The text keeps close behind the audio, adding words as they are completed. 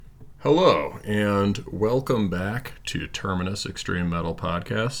Hello, and welcome back to Terminus Extreme Metal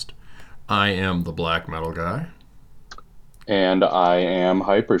Podcast. I am the Black Metal Guy, And I am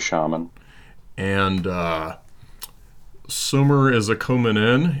Hyper Shaman. and summer is a coming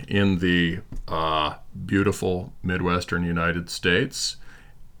in the beautiful Midwestern United States,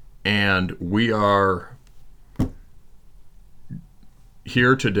 and we are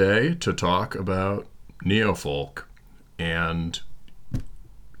here today to talk about neofolk and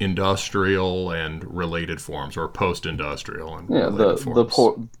industrial and related forms, or post-industrial and Yeah, related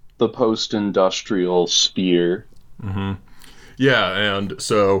forms. the post-industrial sphere. Yeah, and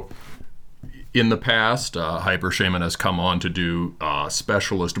so in the past, Hyper Shaman has come on to do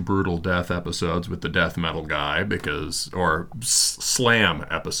specialist brutal death episodes with the death metal guy or slam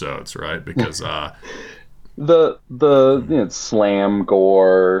episodes, right? Because, Slam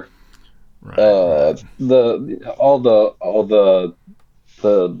gore, right. the all the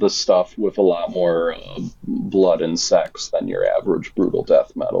stuff with a lot more blood and sex than your average brutal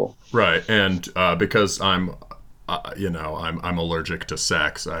death metal. Right, and because I'm allergic to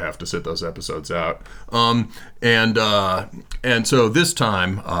sex. I have to sit those episodes out. And so this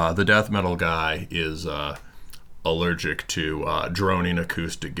time, the death metal guy is allergic to droning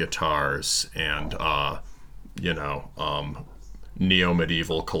acoustic guitars and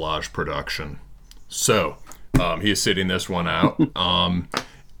neo-medieval collage production. So he's sitting this one out.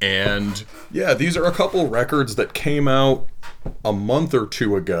 And yeah, these are a couple records that came out a month or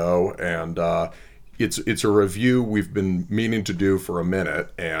two ago, and it's a review we've been meaning to do for a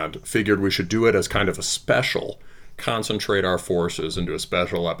minute, and figured we should do it as kind of a special, concentrate our forces into a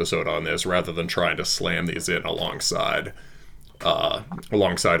special episode on this rather than trying to slam these in alongside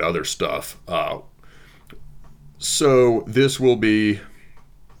other stuff. So this will be.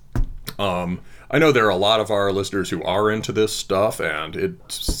 I know there are a lot of our listeners who are into this stuff, and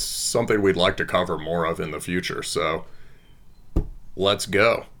it's something we'd like to cover more of in the future. So let's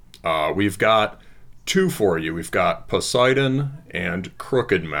go. We've got two for you. We've got Poseidon and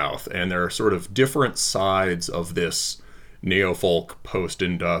Crooked Mouth, and they're sort of different sides of this neofolk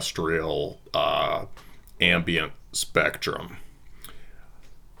post-industrial ambient spectrum.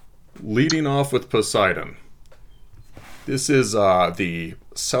 Leading off with Poseidon. This is the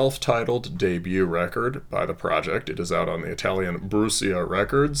self-titled debut record by the project. It is out on the Italian Brucia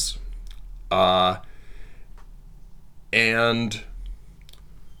Records. And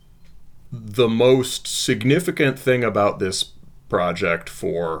the most significant thing about this project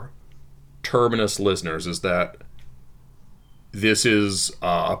for Terminus listeners is that this is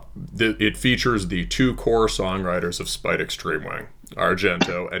it features the two core songwriters of Spite Extremewing,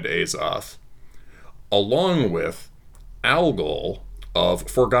 Argento and Azoth, along with Algol of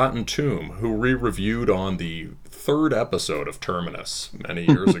Forgotten Tomb, who re-reviewed on the third episode of Terminus many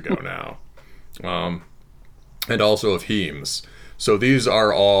years ago now, and also of Hemes. So these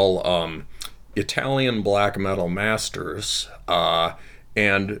are all Italian black metal masters,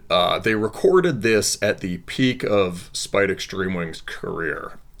 and they recorded this at the peak of Spite Extremewing's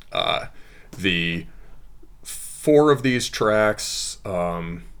career. The four of these tracks,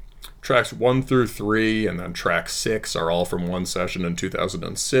 tracks 1 through 3, and then track 6 are all from one session in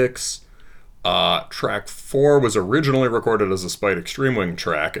 2006. Track 4 was originally recorded as a Spite Extremewing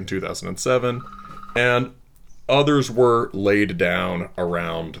track in 2007, and others were laid down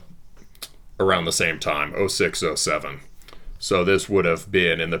around the same time, 06, 07. So this would have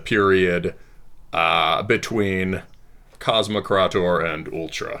been in the period between Cosmocrator and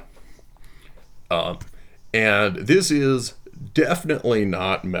Ultra. And this is definitely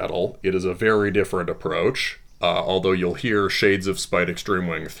not metal. It is a very different approach, although you'll hear shades of Spite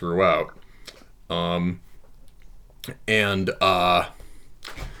Extremewing throughout. And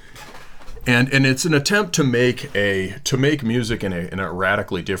it's an attempt to make music in a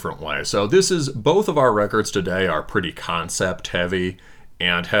radically different way. So both of our records today are pretty concept heavy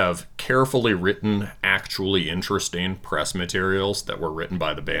and have carefully written, actually interesting press materials that were written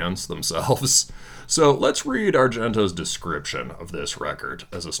by the bands themselves. So let's read Argento's description of this record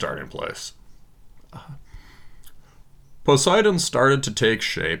as a starting place. Poseidon started to take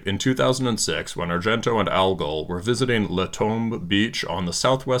shape in 2006 when Argento and Algol were visiting Le Tombe Beach on the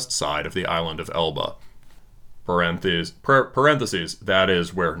southwest side of the island of Elba. Parentheses, that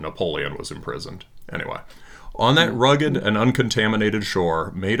is where Napoleon was imprisoned. Anyway, on that rugged and uncontaminated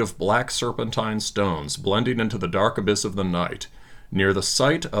shore, made of black serpentine stones blending into the dark abyss of the night, near the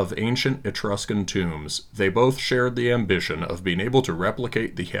site of ancient Etruscan tombs, they both shared the ambition of being able to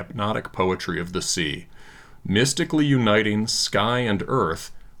replicate the hypnotic poetry of the sea, mystically uniting sky and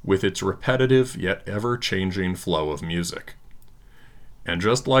earth with its repetitive yet ever-changing flow of music. And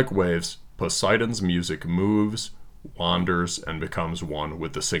just like waves, Poseidon's music moves, wanders, and becomes one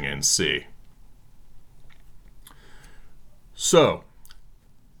with the singing sea. So,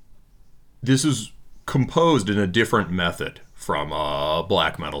 this is composed in a different method from a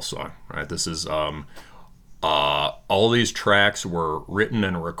black metal song, right? This is all these tracks were written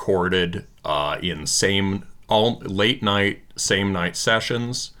and recorded in late night, same night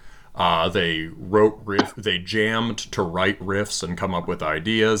sessions. They jammed to write riffs and come up with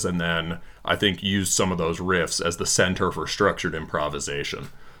ideas, and then I think used some of those riffs as the center for structured improvisation.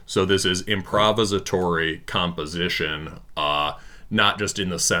 So this is improvisatory composition, not just in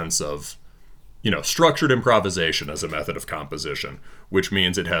the sense of, structured improvisation as a method of composition, which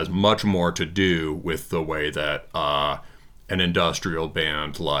means it has much more to do with the way that an industrial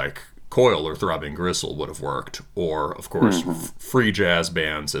band like Coil or Throbbing Gristle would have worked, or, of course, free jazz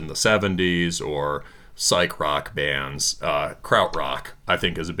bands in the 70s, or psych rock bands. Krautrock, I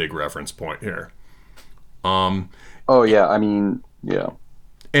think, is a big reference point here. Yeah.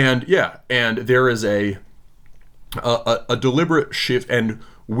 And there is a deliberate shift, and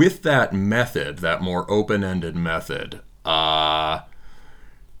with that method, that more open-ended method,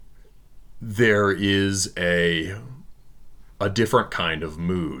 there is a different kind of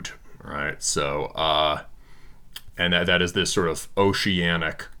mood, right? So, and that is this sort of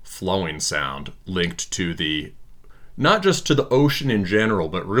oceanic flowing sound linked to not just to the ocean in general,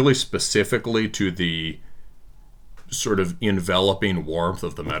 but really specifically to the sort of enveloping warmth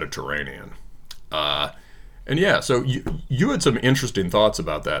of the Mediterranean. So you had some interesting thoughts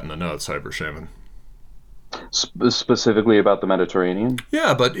about that in the notes, Hyper Shaman. Specifically about the Mediterranean?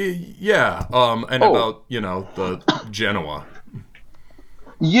 Yeah, but about, the Genoa.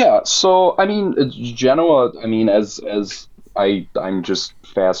 Yeah, so, Genoa, as I'm just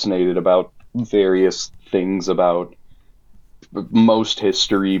fascinated about various things about most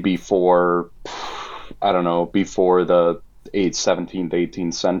history before the 17th,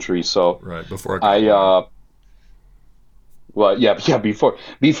 18th century. So right, before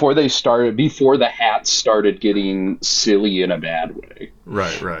before the hats started getting silly in a bad way.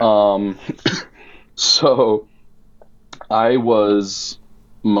 Right. So I was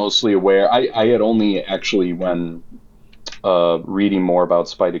mostly aware. I had only actually, when reading more about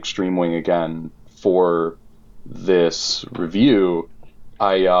Spite Extreme Wing again for this review,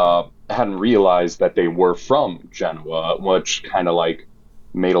 I hadn't realized that they were from Genoa, which kind of like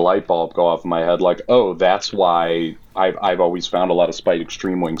made a light bulb go off in my head. Like, oh, that's why I've always found a lot of Spite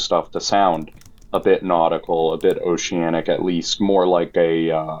Extreme Wing stuff to sound a bit nautical, a bit oceanic, at least more like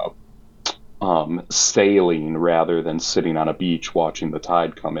a sailing rather than sitting on a beach watching the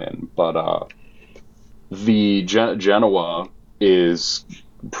tide come in. But the Genoa is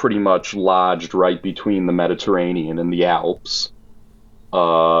pretty much lodged right between the Mediterranean and the Alps.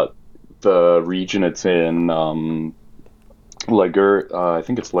 The region it's in, I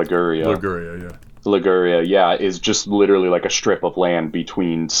think it's Liguria. Liguria, yeah, is just literally like a strip of land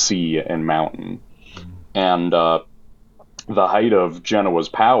between sea and mountain. And the height of Genoa's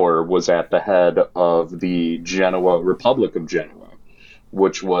power was at the head of the Republic of Genoa,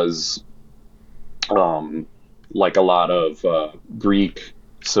 which was like a lot of Greek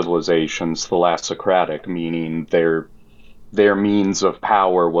civilizations, thalassocratic, meaning their means of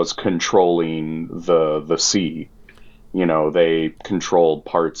power was controlling the sea. They controlled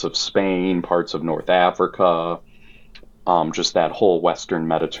parts of Spain, parts of North Africa, just that whole Western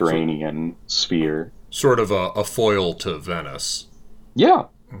Mediterranean sphere. Sort of a foil to Venice. Yeah.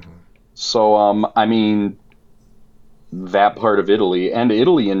 Mm-hmm. So, that part of Italy, and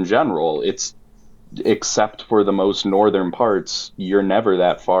Italy in general, except for the most northern parts, you're never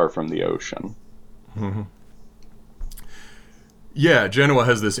that far from the ocean. Mm-hmm. Yeah, Genoa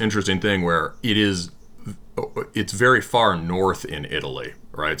has this interesting thing where it's very far north in Italy,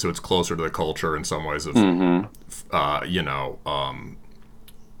 right? So it's closer to the culture in some ways of,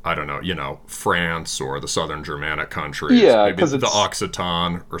 France or the southern Germanic countries. Yeah, maybe the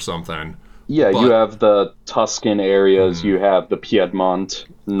Occitan or something. Yeah, you have the Tuscan areas, you have the Piedmont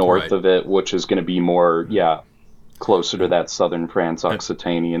north of it, which is going to be more, closer to that southern France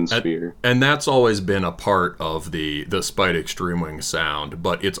Occitanian sphere. And that's always been a part of the Spite Extreme Wing sound,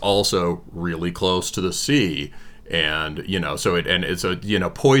 but it's also really close to the sea. And, it's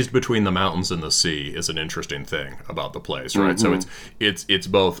poised between the mountains and the sea is an interesting thing about the place, right? Mm-hmm. So it's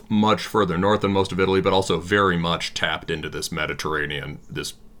both much further north than most of Italy, but also very much tapped into this Mediterranean,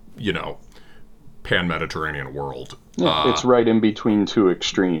 pan-Mediterranean world. Yeah, it's right in between two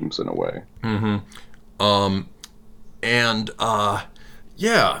extremes in a way. Mm-hmm.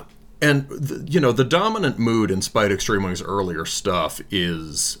 And the dominant mood in Spite Extremewing's earlier stuff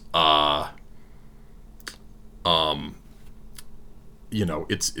is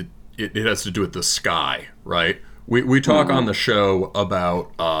it has to do with the sky, right? We talk on the show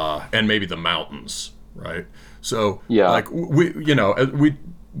about and maybe the mountains, right? So like we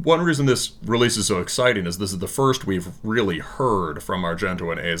one reason this release is so exciting is this is the first we've really heard from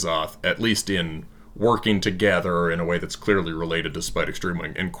Argento and Azoth, at least in working together in a way that's clearly related to Spite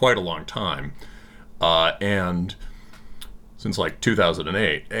Extremewing in quite a long time, and since like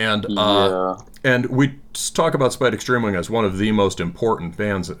 2008, and we talk about Spite Extremewing as one of the most important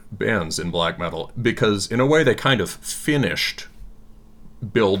bands in black metal because in a way they kind of finished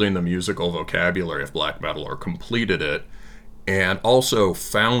building the musical vocabulary of black metal, or completed it, and also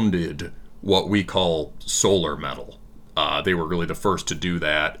founded what we call solar metal. They were really the first to do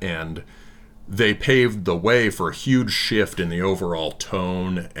that, and they paved the way for a huge shift in the overall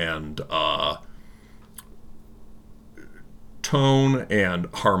tone and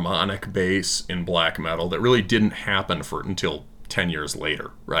harmonic base in black metal that really didn't happen until 10 years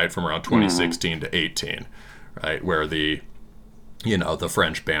later, right? From around 2016 to 18, right? Where the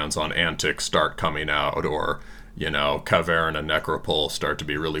French bands on Antic start coming out, or, Cavern and Necropole start to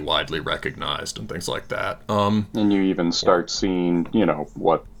be really widely recognized and things like that. And you even start seeing,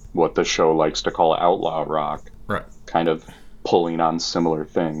 what the show likes to call outlaw rock. Right. Kind of pulling on similar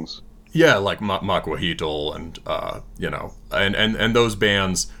things. Yeah, like Makwahital and, and those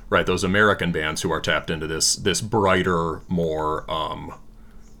bands, right, those American bands who are tapped into this brighter, more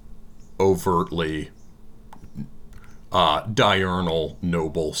overtly diurnal,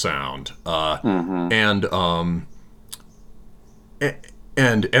 noble sound. And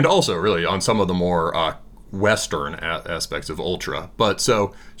also, really, on some of the more Western aspects of Ultra. But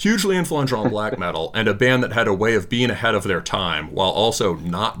so, hugely influential on black metal, and a band that had a way of being ahead of their time while also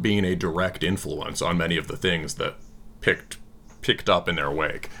not being a direct influence on many of the things that picked up in their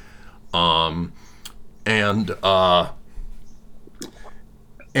wake. And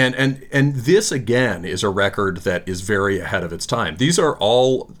this, again, is a record that is very ahead of its time. These are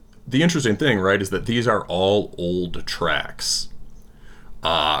all... The interesting thing, right, is that these are all old tracks.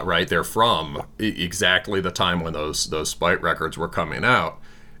 Right, they're from exactly the time when those Spite records were coming out,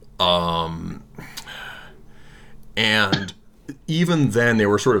 and even then they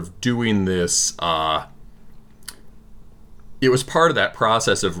were sort of doing this. It was part of that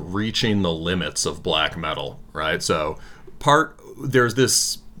process of reaching the limits of black metal, right? So there's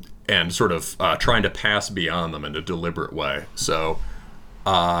this, and sort of trying to pass beyond them in a deliberate way. So.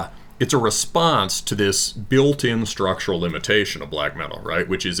 It's a response to this built-in structural limitation of black metal, right?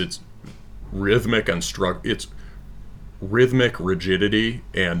 Which is its rhythmic rigidity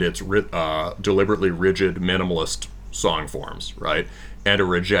and its deliberately rigid minimalist song forms, right? And a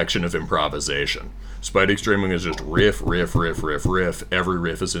rejection of improvisation. Spite Extremewing is just riff, riff, riff, riff, riff. Every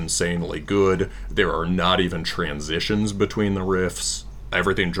riff is insanely good. There are not even transitions between the riffs.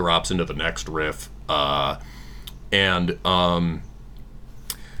 Everything drops into the next riff.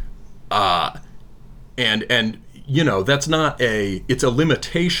 That's not it's a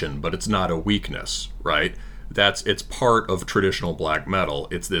limitation, but it's not a weakness, right? It's part of traditional black metal.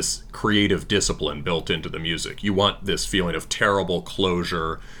 It's this creative discipline built into the music. You want this feeling of terrible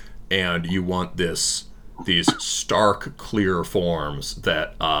closure, and you want these stark, clear forms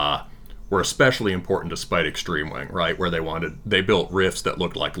that were especially important to Spite Extremewing, right? Where they built riffs that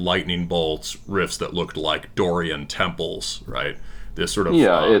looked like lightning bolts, riffs that looked like Dorian temples, right? This sort of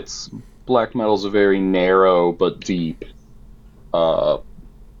it's black metal's a very narrow but deep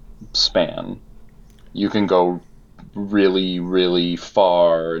span. You can go really, really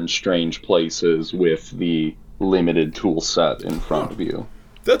far in strange places with the limited tool set in front of you.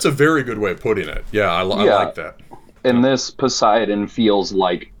 That's a very good way of putting it. Yeah, I like that. And this Poseidon feels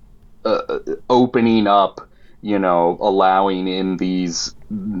like opening up, allowing in these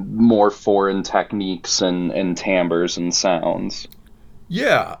more foreign techniques and timbres and sounds.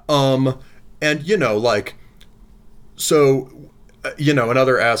 Yeah, and another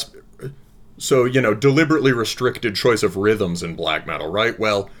aspect, deliberately restricted choice of rhythms in black metal, right?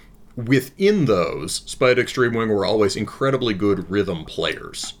 Well, within those, Spite Extremewing were always incredibly good rhythm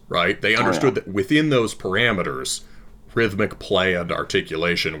players, right? They understood that within those parameters, rhythmic play and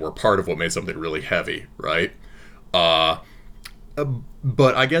articulation were part of what made something really heavy, right? But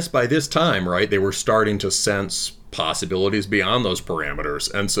I guess by this time, right, they were starting to sense possibilities beyond those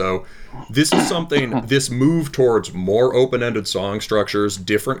parameters. And so this is something, this move towards more open-ended song structures,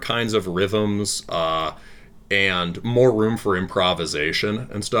 different kinds of rhythms, and more room for improvisation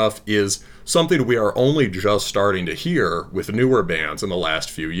and stuff is something we are only just starting to hear with newer bands in the last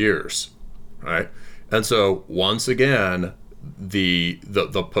few years, right? And so once again, the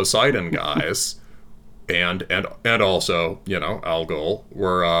Poseidon guys and also, you know, Al Gohl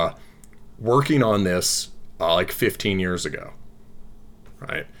were working on this like 15 years ago,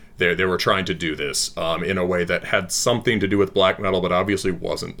 right? They were trying to do this in a way that had something to do with black metal, but obviously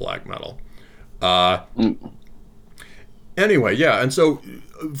wasn't black metal. Anyway, yeah, and so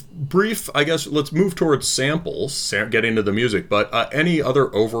brief, I guess, let's move towards samples, get into the music, but any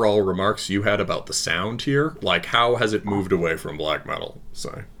other overall remarks you had about the sound here? Like, how has it moved away from black metal,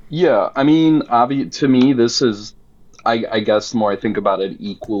 say? Yeah, I mean, to me, this is, I guess, the more I think about it,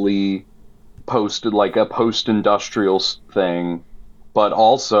 equally like a post-industrial thing, but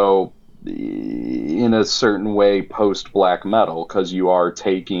also in a certain way post-black metal, because you are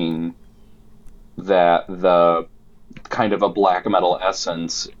taking the kind of a black metal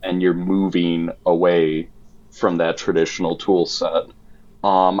essence and you're moving away from that traditional tool set.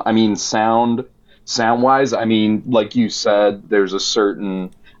 I mean, sound wise, I mean, like you said, there's a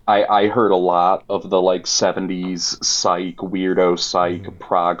certain, I heard a lot of the like 70s weirdo psych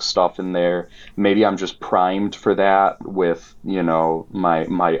prog stuff in there. Maybe I'm just primed for that with, you know,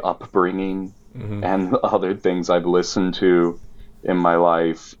 my upbringing and other things I've listened to in my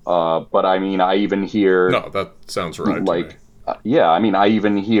life. But I mean, I even hear... No, that sounds right. Like, yeah, I mean, I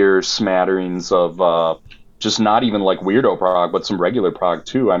even hear smatterings of just not even like weirdo prog, but some regular prog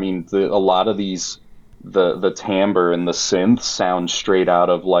too. I mean, a lot of these, the timbre and the synth sound straight out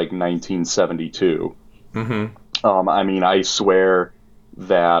of like 1972. I mean, I swear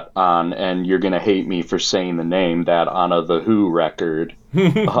that and you're gonna hate me for saying the name, that on The Who record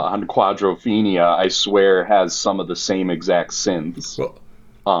on Quadrophenia, I swear has some of the same exact synths. Well,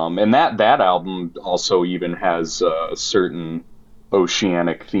 and that album also even has certain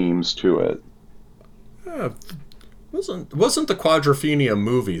oceanic themes to it. Wasn't the Quadrophenia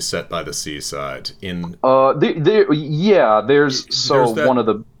movie set by the seaside in? There's one of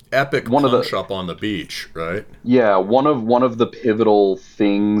the epic punch up on the beach, right? Yeah, one of the pivotal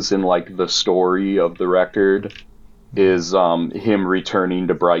things in like the story of the record is him returning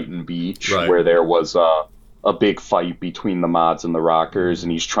to Brighton Beach, right, where there was a big fight between the mods and the rockers,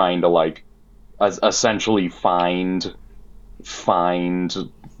 and he's trying to like essentially find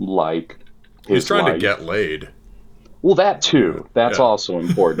like his he's trying life. To get laid. Well, that too. That's also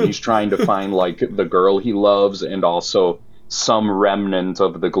important. He's trying to find like the girl he loves and also some remnant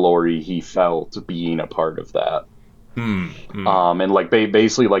of the glory he felt being a part of that. And like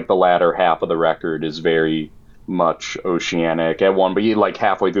basically like the latter half of the record is very much oceanic. At one, but he, like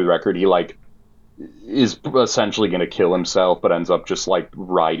halfway through the record, he like is essentially going to kill himself, but ends up just like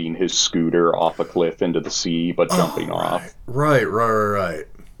riding his scooter off a cliff into the sea, but jumping off. Right.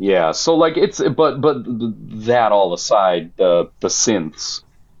 Yeah, so like but that all aside, the synths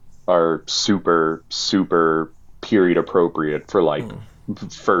are super period appropriate for like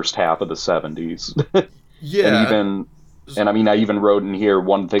first half of the 70s. Yeah. And I mean, I even wrote in here,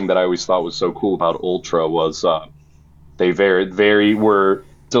 one thing that I always thought was so cool about Ultra was they very were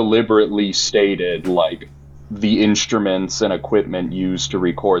deliberately stated like the instruments and equipment used to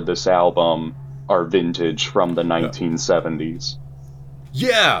record this album are vintage from the 1970s.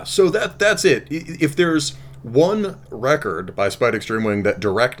 Yeah, so that's it. If there's one record by Spite Extremewing that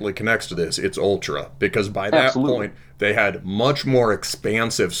directly connects to this, it's Ultra, because by that point they had much more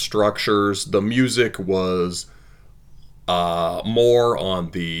expansive structures. The music was more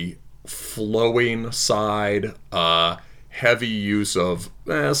on the flowing side, heavy use of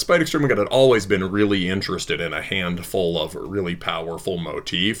Spite Extremewing had always been really interested in a handful of really powerful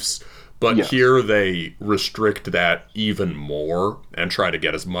motifs. But here they restrict that even more and try to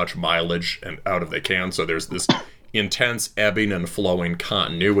get as much mileage and out of they can. So there's this intense ebbing and flowing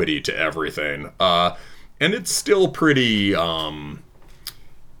continuity to everything. And it's still pretty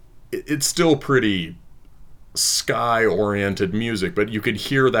sky-oriented music, but you could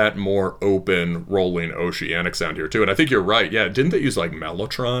hear that more open, rolling, oceanic sound here too. And I think you're right. Yeah, didn't they use like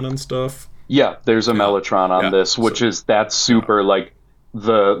Mellotron and stuff? Yeah, there's a Mellotron on this, which that's super like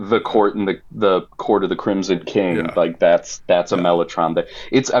the court and the court of the Crimson King, like that's a Mellotron. That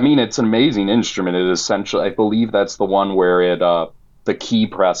it's an amazing instrument. It essentially, I believe that's the one where it the key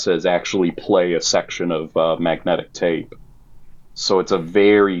presses actually play a section of magnetic tape. So it's a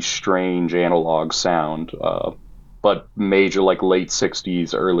very strange analog sound, but major like late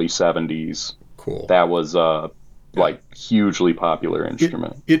 60s, early 70s. Cool. That was like hugely popular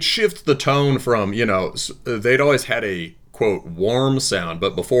instrument. It shifts the tone from, they'd always had a quote warm sound,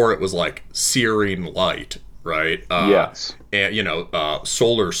 but before it was like searing light, right? Yes. And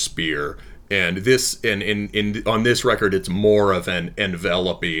Solar Spear. And this, in on this record, it's more of an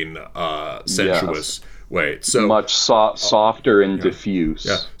enveloping, Yes. sensuous way. So Much softer and yeah. Yeah.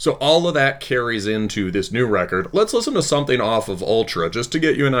 diffuse. So all of that carries into this new record. Let's listen to something off of Ultra just to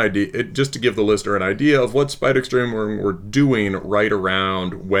get you an idea, just to give the listener an idea of what Spite Extreme were doing right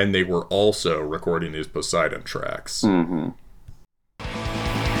around when they were also recording these Poseidon tracks. Mm-hmm.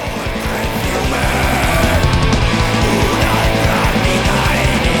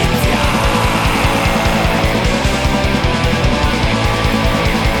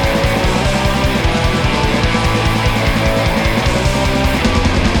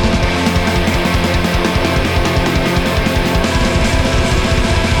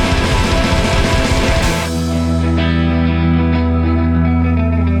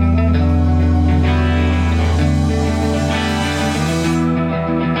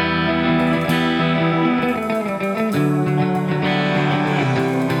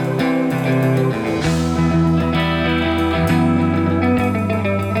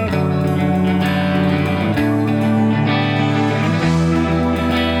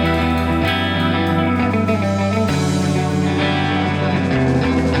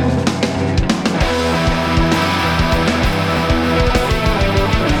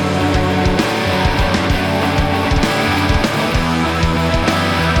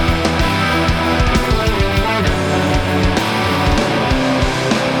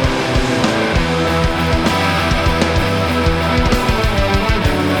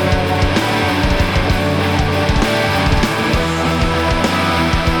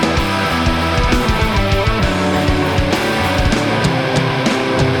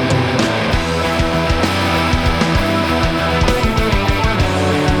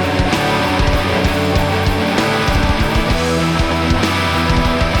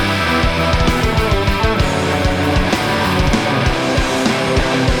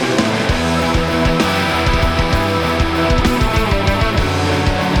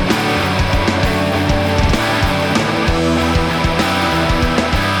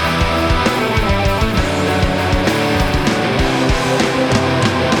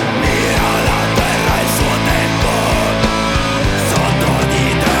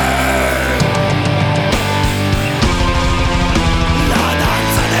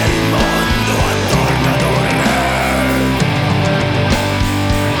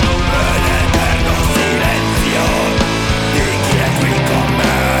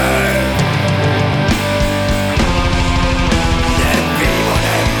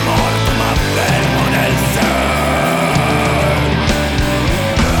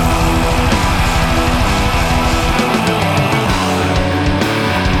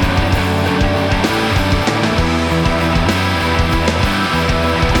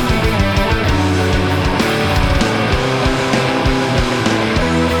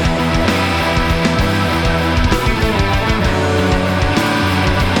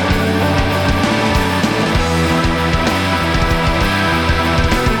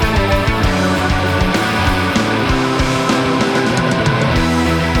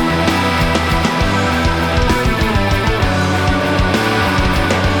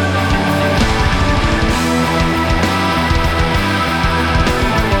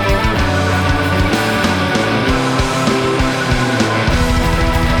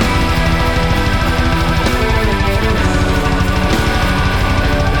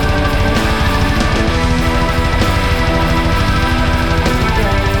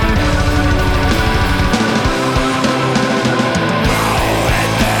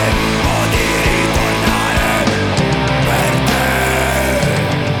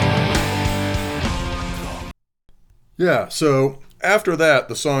 Yeah, so after that,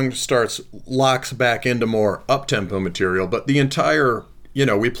 the song locks back into more up-tempo material, but the entire,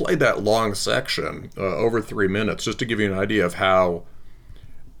 we played that long section, over 3 minutes, just to give you an idea of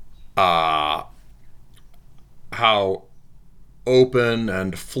uh, how open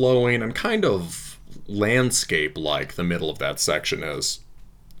and flowing and kind of landscape-like the middle of that section is.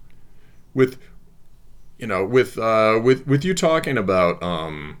 With, with you talking about,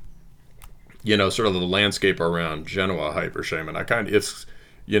 sort of the landscape around Genoa Hypershaman,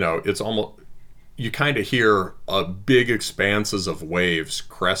 it's almost, you kind of hear big expanses of waves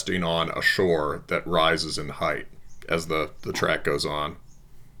cresting on a shore that rises in height as the track goes on.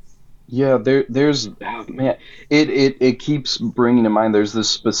 Yeah, there's man, it keeps bringing to mind. There's this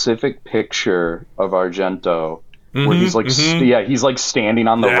specific picture of Argento where he's Mm-hmm, like, mm-hmm. yeah, he's like standing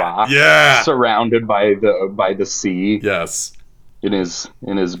on the Yeah, rock, yeah, surrounded by the sea, yes, in his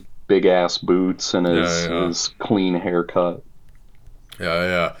big ass boots and yeah, his clean haircut. yeah,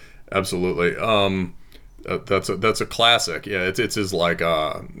 yeah, absolutely. That's a classic. Yeah, it's his like.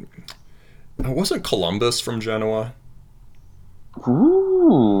 Wasn't Columbus from Genoa?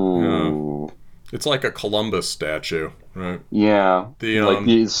 Ooh. Yeah. It's like a Columbus statue, right? Yeah. The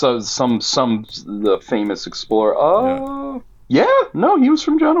Like some the famous explorer. Yeah. Yeah. No, he was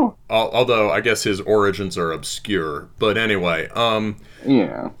from Genoa. Although I guess his origins are obscure. But anyway,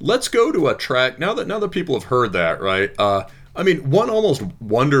 Yeah. let's go to a track now that people have heard that, right? I mean, one almost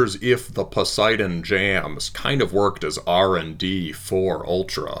wonders if the Poseidon jams kind of worked as R&D for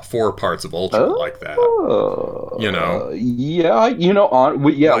Ultra, for parts of Ultra like that. You know?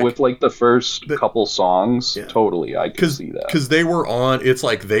 Yeah, with like the first couple songs, Yeah. totally, I could see that. Because they were on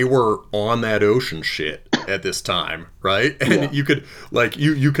that ocean shit at this time, right? And you could, like,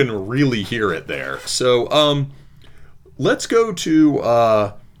 you can really hear it there. So, let's go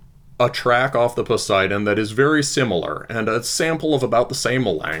to a track off the Poseidon that is very similar, and a sample of about the same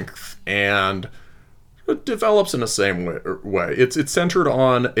length, and it develops in the same way. It's centered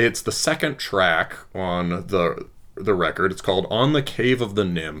on, it's the second track on the record. It's called On the Cave of the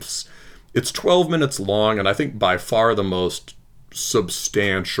Nymphs. It's 12 minutes long, and I think by far the most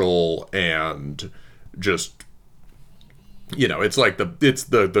substantial and just, it's like it's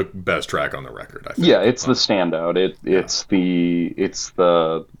the best track on the record, I think. Yeah, it's the standout. It's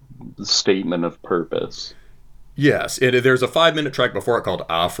the statement of purpose. Yes, there's a 5-minute track before it called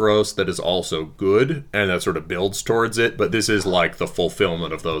Aphros that is also good, and that sort of builds towards it, but this is like the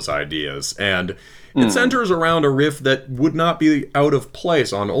fulfillment of those ideas. And it centers around a riff that would not be out of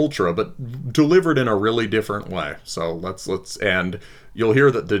place on Ultra, but delivered in a really different way. So and you'll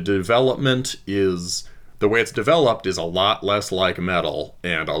hear that the way it's developed is a lot less like metal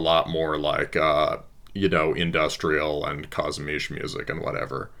and a lot more like, industrial and cosmic music and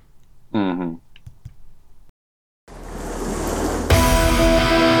whatever. Mm-hmm.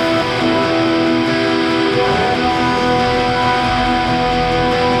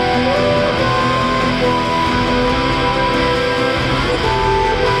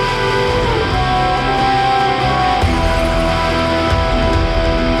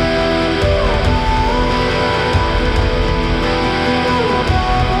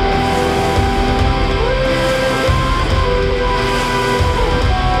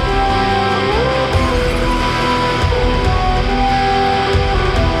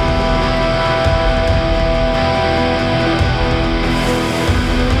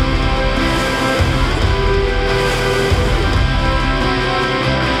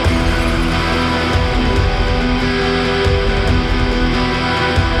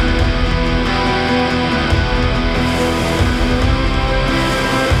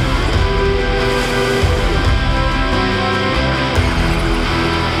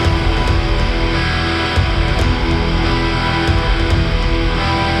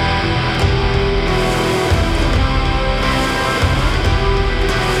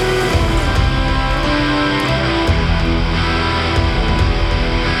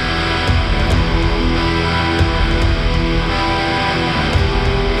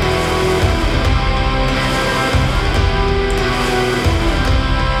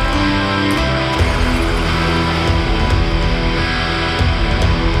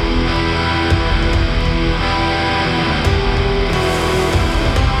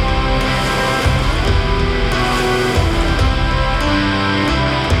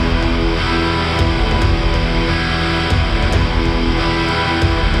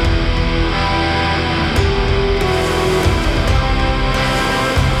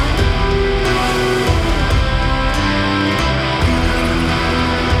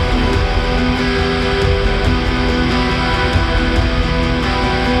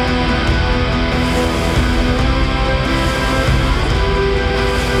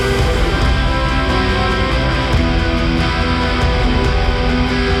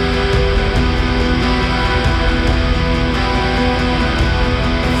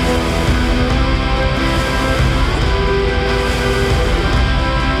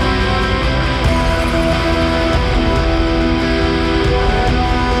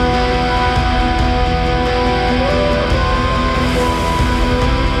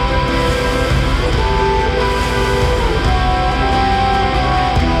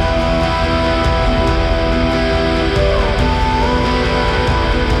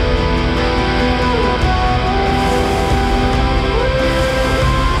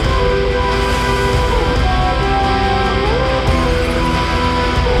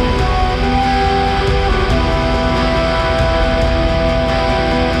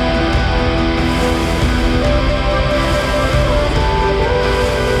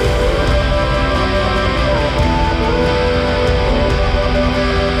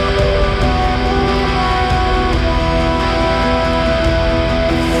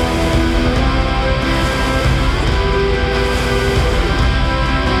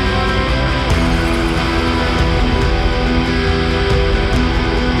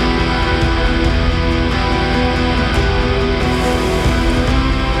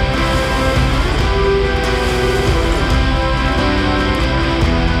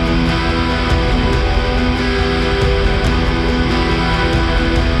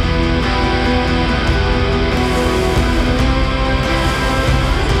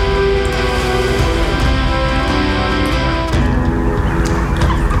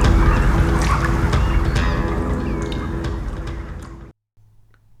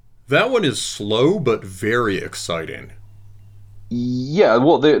 That one is slow but very exciting. Yeah,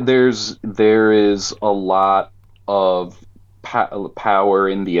 well, there is a lot of power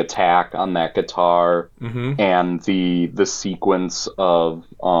in the attack on that guitar, Mm-hmm. and the sequence of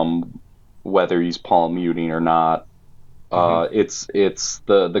whether he's palm muting or not. Mm-hmm. It's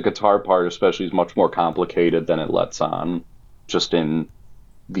the guitar part especially is much more complicated than it lets on, just in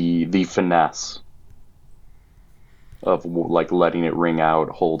the finesse of like letting it ring out,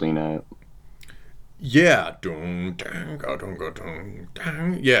 holding it. Yeah, dun, dang, ga, dun, ga, dun,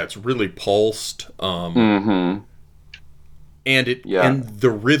 dang. Yeah, it's really pulsed. Mm-hmm. Yeah. And the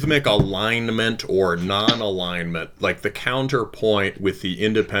rhythmic alignment or non-alignment, like the counterpoint with the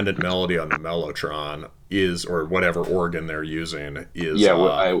independent melody on the mellotron is, or whatever organ they're using is, Yeah,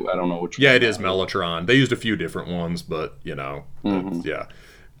 I don't know which yeah, one it is that is. mellotron. They used a few different ones, but Mm-hmm. yeah.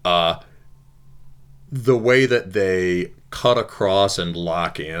 Uh, the way that they cut across and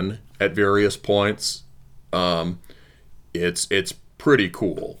lock in at various points, um, it's pretty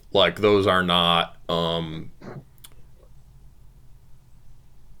cool. Like those are not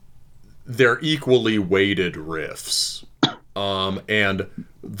they're equally weighted riffs. And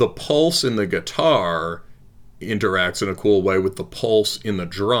the pulse in the guitar interacts in a cool way with the pulse in the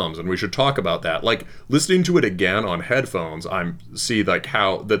drums, and we should talk about that. Like listening to it again on headphones, I see like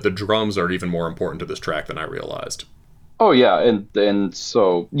how that the drums are even more important to this track than I realized. Oh yeah, and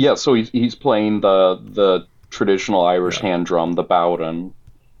so yeah, so he's playing the traditional Irish Yeah. hand drum, the Bowden.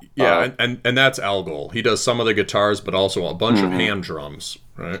 Yeah, Uh, and that's Algol. He does some of the guitars, but also a bunch of mhm. hand drums,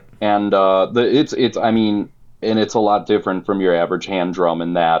 right? And it's I mean, and it's a lot different from your average hand drum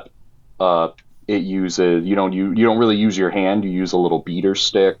in that uh it uses you don't really use your hand, you use a little beater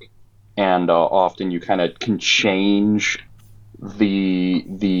stick, and often you kind of can change the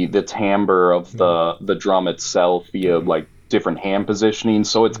timbre of the drum itself via like different hand positioning.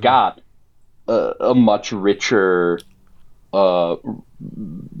 So it's got a much richer uh,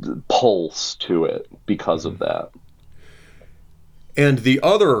 pulse to it because of that. And the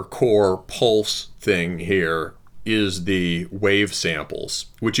other core pulse thing here is the wave samples,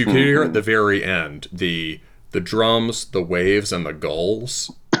 which you can hear at Hmm. the very end. The drums, the waves, and the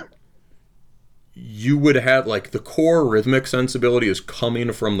gulls. You would have like the core rhythmic sensibility is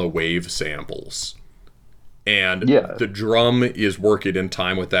coming from the wave samples. And Yeah, the drum is working in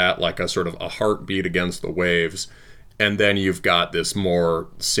time with that, like a sort of a heartbeat against the waves. And then you've got this more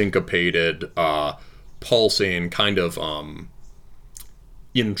syncopated, pulsing kind of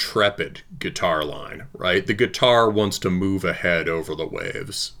intrepid guitar line, right? The guitar wants to move ahead over the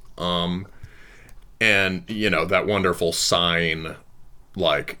waves. And, that wonderful sine,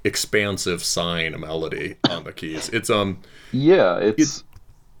 like expansive sine melody on the keys. yeah, It, it's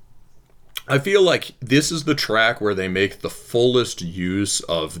I feel like this is the track where they make the fullest use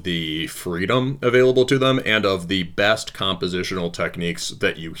of the freedom available to them and of the best compositional techniques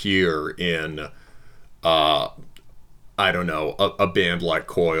that you hear in I don't know, a band like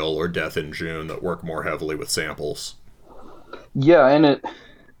Coil or Death in June that work more heavily with samples. yeah, and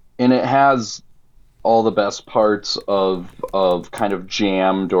it has all the best parts of kind of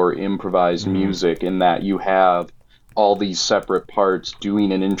jammed or improvised Mm-hmm. music in that you have all these separate parts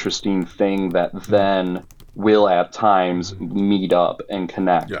doing an interesting thing that then will at times meet up and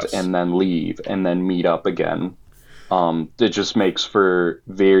connect Yes. and then leave and then meet up again. It just makes for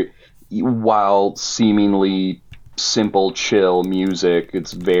very, while seemingly simple, chill music,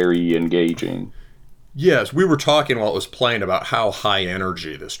 it's very engaging. Yes, we were talking while it was playing about how high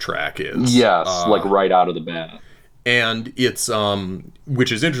energy this track is. Yes, like right out of the bat. And it's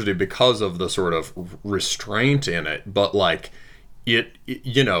which is interesting because of the sort of restraint in it, but like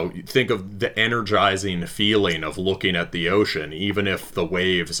think of the energizing feeling of looking at the ocean even if the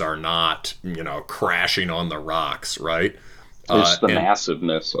waves are not crashing on the rocks, right? It's the And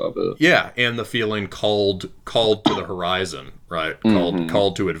massiveness of it. yeah, and the feeling called to the horizon, right? called Hmm.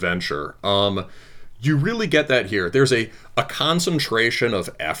 called to adventure. You really get that here. There's a concentration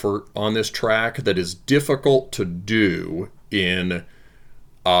of effort on this track that is difficult to do in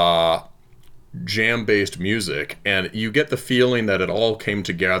jam based music, and you get the feeling that it all came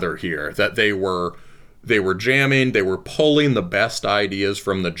together here, that they were jamming, they were pulling the best ideas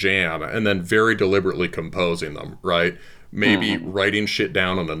from the jam and then very deliberately composing them, right? Maybe Hmm. writing shit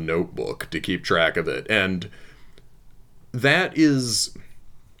down on a notebook to keep track of it. And that is,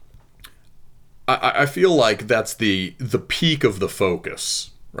 I feel like that's the peak of the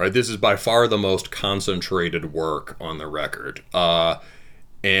focus, right? This is by far the most concentrated work on the record.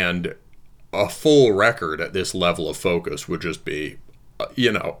 And a full record at this level of focus would just be,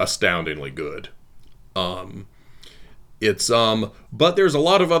 astoundingly good. It's but there's a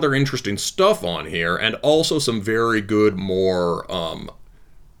lot of other interesting stuff on here, and also some very good, more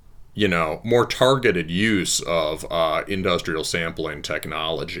targeted use of industrial sampling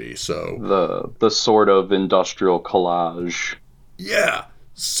technology. So The sort of industrial collage. yeah.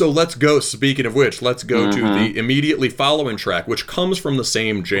 So let's go. Speaking of which, let's go to the immediately following track, which comes from the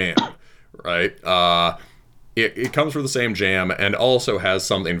same jam, right? It comes from the same jam and also has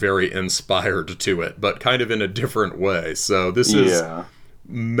something very inspired to it, but kind of in a different way. So this is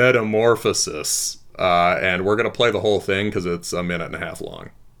Metamorphosis, and we're going to play the whole thing because it's a minute and a half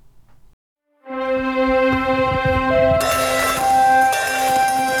long.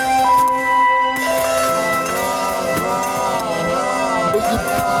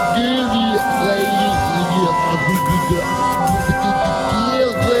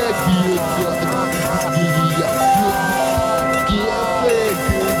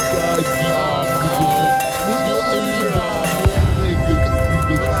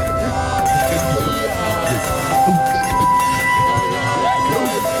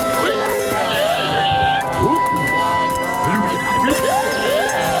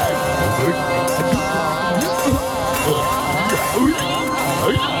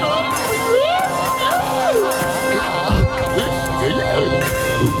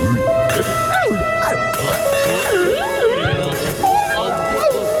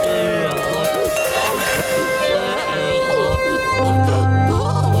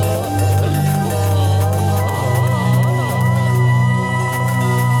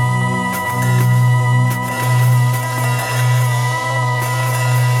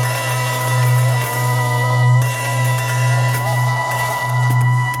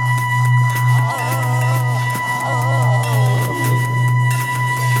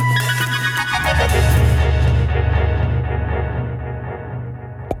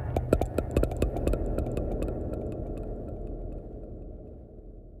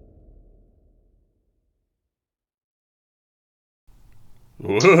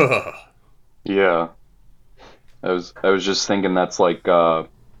 Ugh. Yeah. I was just thinking that's like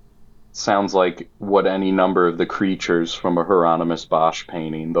sounds like what any number of the creatures from a Hieronymus Bosch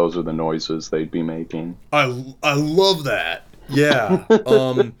painting, those are the noises they'd be making. I love that. Yeah.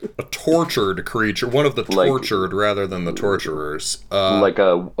 A tortured creature, one of the tortured rather than the torturers. Like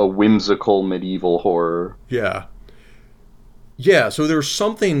a whimsical medieval horror. Yeah. Yeah, so there's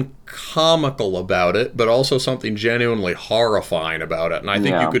something comical about it, but also something genuinely horrifying about it. And I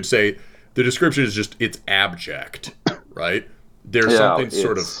think you could say the description is just, it's abject, right? There's something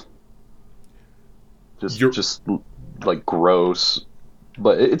sort of... Just like gross.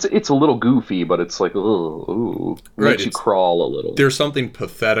 But it's a little goofy, but it's like, ooh. Makes you crawl a little. There's something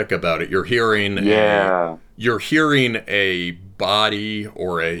pathetic about it. You're hearing a body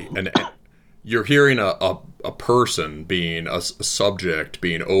or you're hearing a person being a subject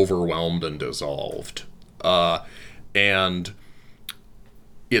being overwhelmed and dissolved, and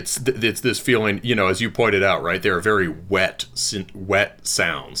it's this feeling, as you pointed out, right? There are very wet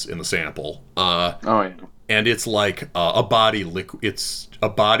sounds in the sample. And it's like a body it's a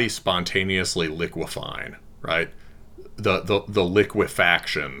body spontaneously liquefying, right? The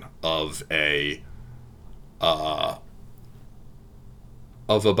liquefaction of a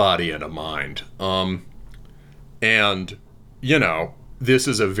body and a mind. And, this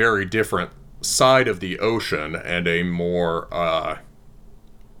is a very different side of the ocean and a more,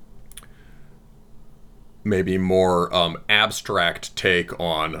 maybe more abstract take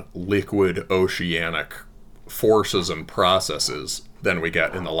on liquid oceanic forces and processes than we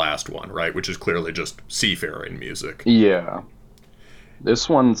get in the last one, right? Which is clearly just seafaring music. Yeah. This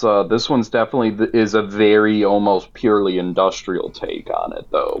one's definitely is a very almost purely industrial take on it,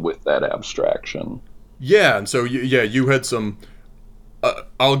 though, with that abstraction. Yeah, and so you had some.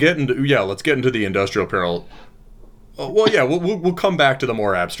 Let's get into the industrial parallel. We'll come back to the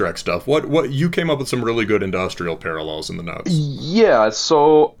more abstract stuff. What you came up with some really good industrial parallels in the notes. Yeah,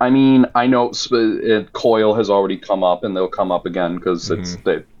 so I mean, I know Coil has already come up, and they'll come up again because it's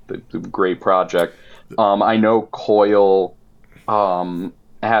the great project. I know Coil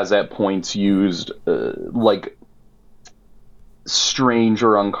has at points used like strange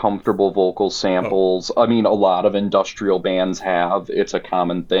or uncomfortable vocal samples. I mean, a lot of industrial bands have. It's a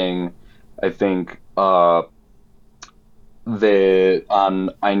common thing. I think on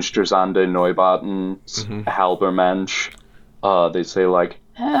Einstürzende Neubauten, Halber Mensch, they say like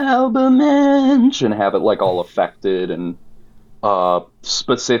Halber Mensch and have it like all affected, and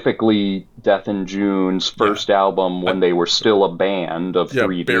specifically Death in June's first album when they were still a band of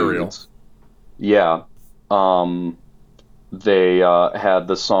three dudes. Yeah. They had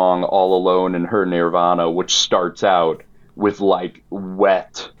the song All Alone in Her Nirvana, which starts out with like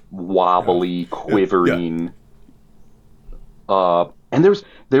wet, wobbly, Yeah. quivering. And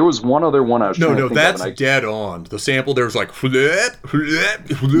there was one other one I was No, trying to no, think of, that's and I dead on. The sample there's like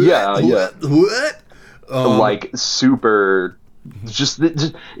yeah, yeah, um like super.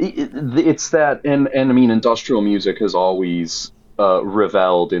 It's that, and I mean, industrial music has always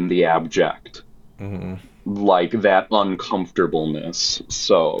reveled in the abject, like that uncomfortableness.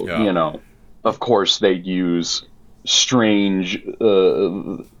 So, yeah. of course they use strange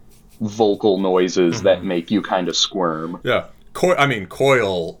vocal noises that make you kind of squirm. Yeah.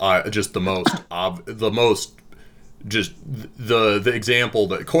 Coil, just the most, just the example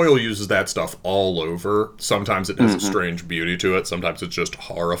that Coil uses that stuff all over. Sometimes it has a Hmm. strange beauty to it. Sometimes it's just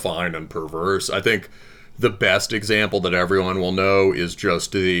horrifying and perverse. I think the best example that everyone will know is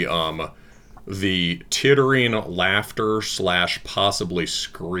just the tittering laughter / possibly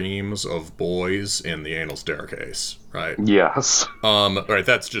screams of boys in the anal staircase. Right. Yes. Right.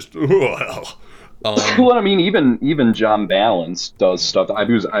 That's just well. Well, I mean, even John Balance does stuff. I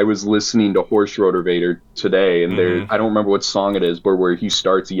was listening to Horse Rotorvator today, and there I don't remember what song it is, but where he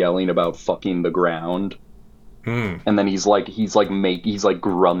starts yelling about fucking the ground, and then he's like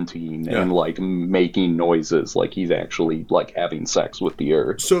grunting Yeah. and like making noises like he's actually like having sex with the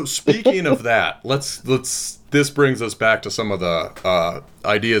earth. So speaking of that, let's this brings us back to some of the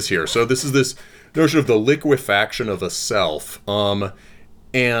ideas here. So this is this notion of the liquefaction of a self,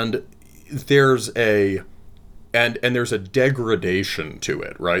 and there's a there's a degradation to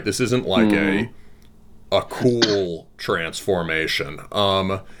it, right? This isn't like Hmm. a cool transformation,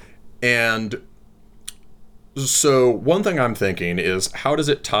 and so one thing I'm thinking is how does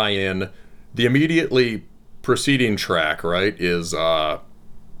it tie in? The immediately preceding track, right, is on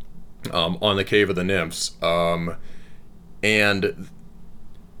the Cave of the Nymphs,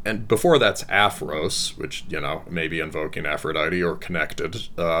 and before that's Aphros, which may be invoking Aphrodite or connected,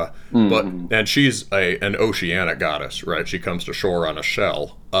 but Hmm. and she's an oceanic goddess, right? She comes to shore on a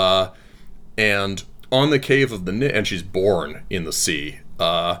shell, and on the Cave of the and she's born in the sea.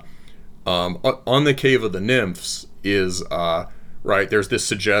 On the Cave of the Nymphs is right. There's this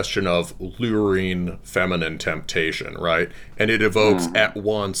suggestion of luring feminine temptation, right? And it evokes Hmm. at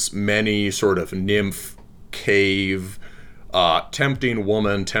once many sort of nymph cave, tempting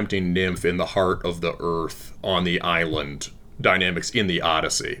woman, tempting nymph in the heart of the earth on the island dynamics in the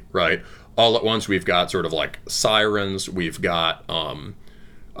Odyssey, right? All at once we've got sort of like sirens, we've got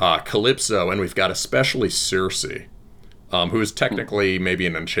Calypso, and we've got especially Circe, who is technically maybe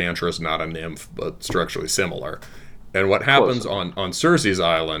an enchantress, not a nymph, but structurally similar. And what Close happens enough. on Circe's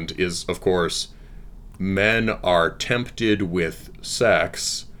island is, of course, men are tempted with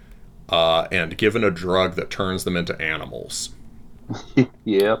sex and given a drug that turns them into animals.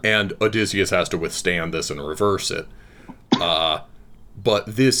 Yep. And Odysseus has to withstand this and reverse it. But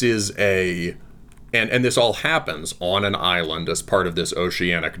this is and this all happens on an island as part of this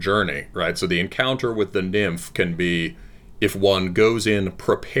oceanic journey, right? So the encounter with the nymph can be, if one goes in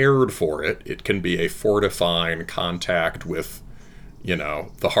prepared for it, it can be a fortifying contact with,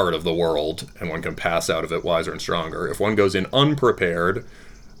 the heart of the world, and one can pass out of it wiser and stronger. If one goes in unprepared,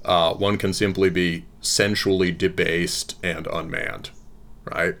 one can simply be sensually debased and unmanned,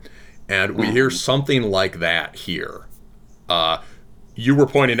 right? And we hear Hmm. something like that here. You were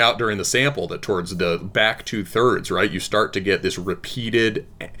pointing out during the sample that towards the back 2/3, right, you start to get this repeated,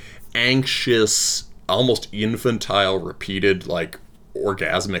 anxious, almost infantile, repeated, like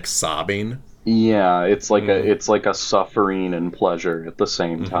orgasmic sobbing. Yeah, it's like a suffering and pleasure at the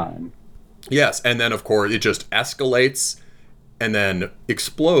same time. Yes, and then of course it just escalates and then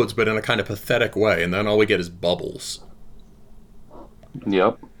explodes, but in a kind of pathetic way, and then all we get is bubbles.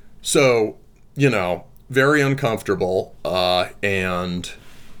 Yep. So, very uncomfortable, and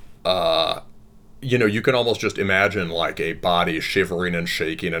you can almost just imagine like a body shivering and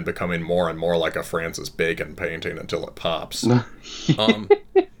shaking and becoming more and more like a Francis Bacon painting until it pops. Um,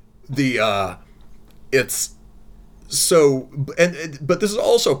 the it's so, but this is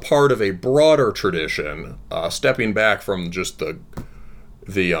also part of a broader tradition, stepping back from just the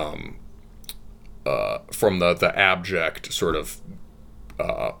from the abject sort of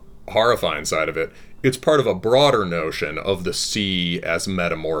horrifying side of it. It's part of a broader notion of the sea as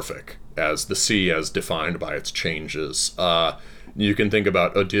metamorphic, as the sea as defined by its changes. You can think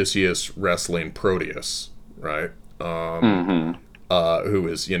about Odysseus wrestling Proteus, right? Hmm. Who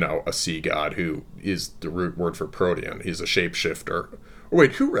is, a sea god who is the root word for protean. He's a shapeshifter. Or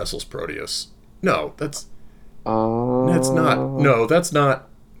wait, who wrestles Proteus? No, that's not. Uh, No, that's not.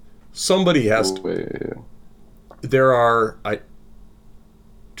 Somebody has to. wait. There are.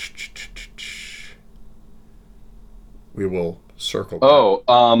 We will circle back.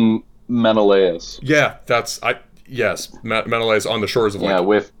 Oh, Menelaus. Yeah, yes, Menelaus on the shores of Yeah,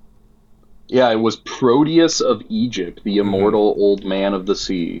 like. it was Proteus of Egypt, the Mhm. immortal old man of the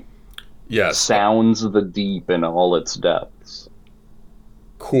sea. Yes, Sounds the deep in all its depths.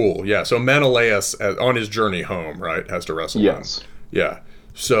 cool. Yeah, so Menelaus on his journey home, right, has to wrestle him. Yes. Yeah.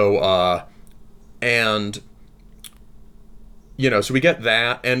 So and so we get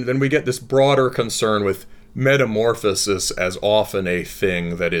that, and then we get this broader concern with metamorphosis as often a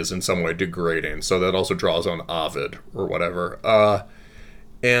thing that is in some way degrading. So that also draws on Ovid or whatever.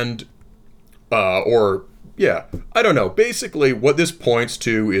 And or yeah, I don't know. Basically, what this points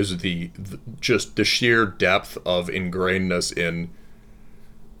to is just the sheer depth of ingrainedness in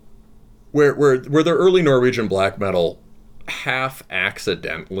where the early Norwegian black metal half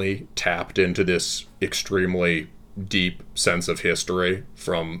accidentally tapped into this extremely deep sense of history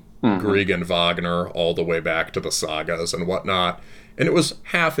from Hmm. Grieg and Wagner all the way back to the sagas and whatnot. And it was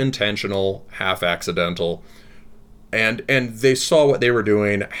half intentional, half accidental. And they saw what they were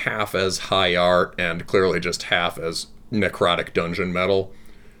doing half as high art and clearly just half as necrotic dungeon metal.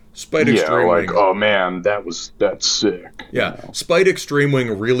 Spite Yeah, Extreme like, Wing, oh man, that's sick. yeah, Spite Extreme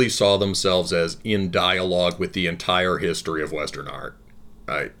Wing really saw themselves as in dialogue with the entire history of Western art,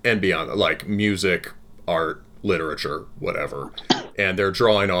 right, and beyond, like music, art, literature, whatever, and they're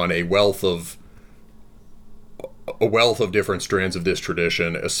drawing on a wealth of different strands of this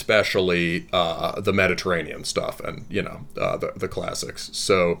tradition, especially the Mediterranean stuff, and the classics.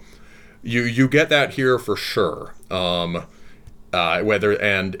 So you get that here for sure. Whether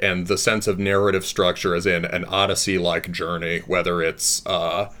and the sense of narrative structure as in an Odyssey-like journey, whether it's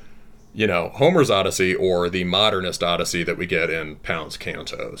Homer's Odyssey or the modernist Odyssey that we get in Pound's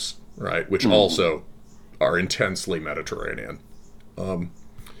Cantos, right, which Hmm. also are intensely Mediterranean.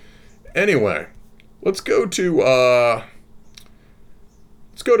 Anyway, let's go to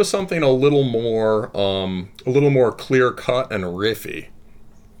something a little more clear cut and riffy.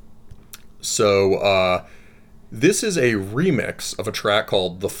 So this is a remix of a track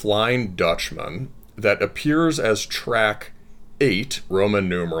called "The Flying Dutchman" that appears as track 8 Roman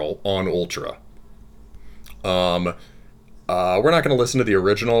numeral on Ultra. We're not going to listen to the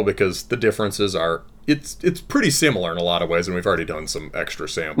original because the differences are it's pretty similar in a lot of ways, and we've already done some extra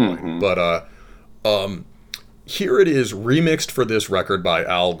sampling. Hmm. But here it is remixed for this record by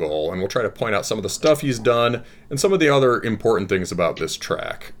Al Goll, and we'll try to point out some of the stuff he's done and some of the other important things about this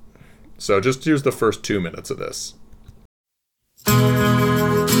track. So just here's the first 2 minutes of this.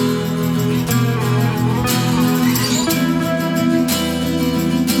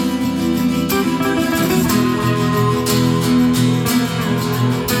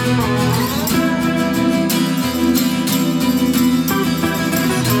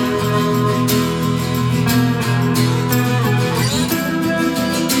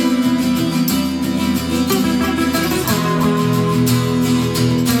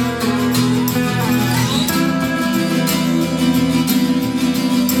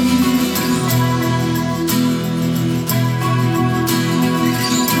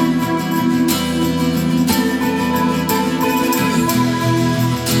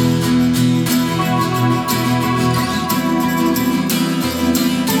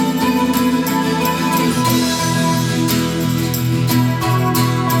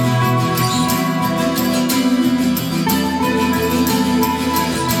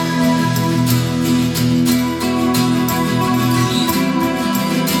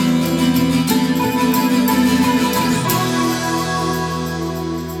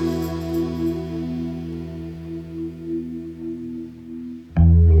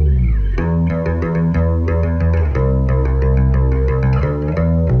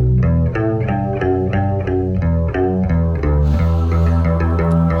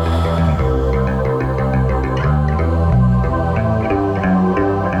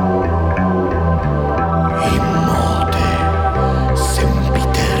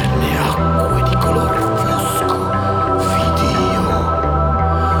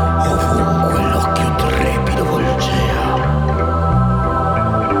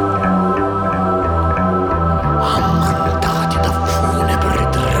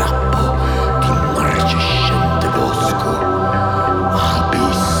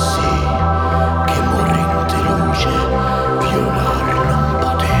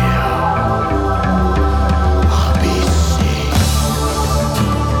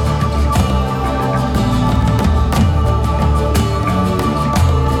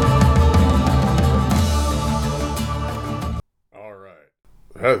 All right.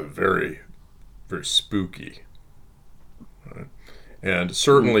 That's very, very spooky. And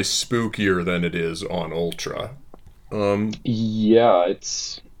certainly spookier than it is on Ultra. Yeah,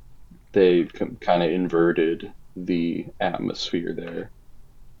 they kind of inverted the atmosphere there.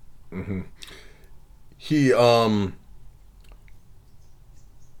 He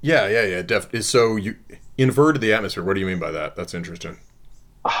yeah, definitely. So you inverted the atmosphere. What do you mean by that? That's interesting.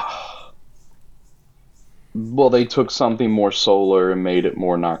 Well, they took something more solar and made it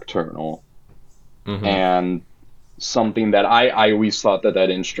more nocturnal, Mm-hmm. and something that I always thought that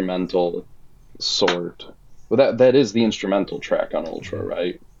instrumental sort. Well, that is the instrumental track on Ultra,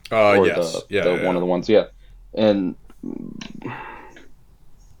 right? Or Yes. Yeah, the yeah, one yeah. of the ones, yeah. And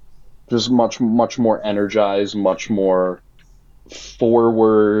just much more energized, much more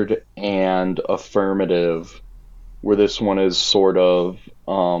forward and affirmative. Where this one is sort of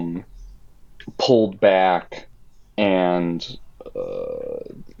pulled back, and uh,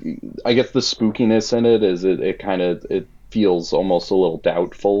 I guess the spookiness in it is it kind of it feels almost a little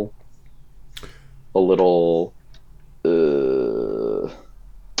doubtful, a little uh,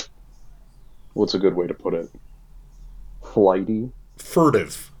 what's a good way to put it? Flighty.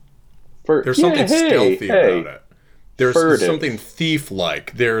 Furtive. There's Yeah, something hey, stealthy about hey, it. There's something furtive.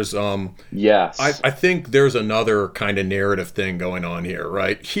 thief-like. Yes. I think there's another kind of narrative thing going on here,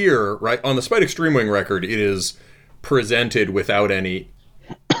 right? Here, right on the Spite Extreme Wing record, it is presented without any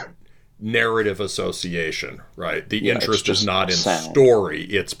narrative association, right? The Yeah, it's interest is just not in sound. story,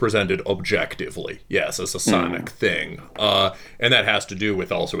 it's presented objectively, yes, as a sonic Mm, thing. And that has to do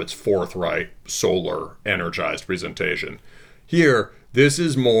with also its forthright, solar, energized presentation. Here, this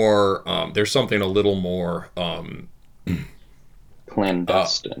is more, there's something a little more,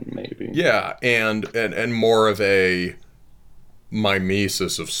 clandestine, maybe. yeah, and more of a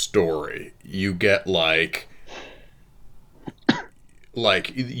mimesis of story. You get like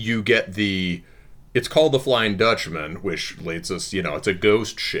you get the it's called the Flying Dutchman, which leads us, it's a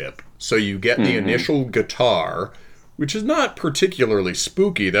ghost ship. So you get the Hmm. initial guitar, which is not particularly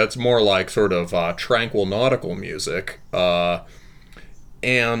spooky. That's more like sort of tranquil nautical music.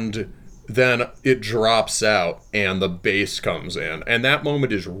 And then it drops out and the bass comes in. And that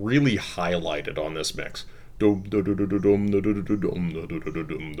moment is really highlighted on this mix.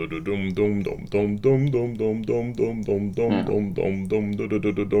 Hmm.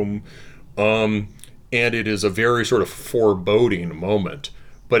 Um, and it is a very sort of foreboding moment,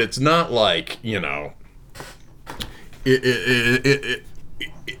 but it's not like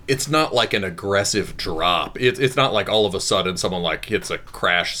it's not like an aggressive drop. It's not like all of a sudden someone like hits a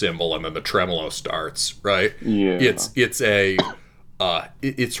crash cymbal and then the tremolo starts, right? Yeah.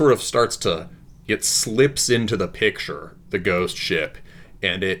 It sort of starts to it slips into the picture, the ghost ship,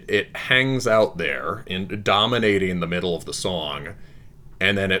 and it hangs out there in dominating the middle of the song,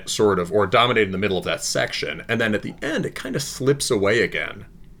 and then it sort of or dominating the middle of that section, and then at the end it kind of slips away again.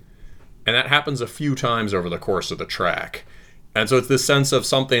 And that happens a few times over the course of the track. And so it's this sense of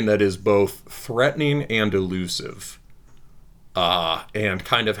something that is both threatening and elusive, and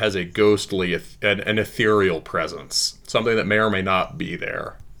kind of has a ghostly, an ethereal presence, something that may or may not be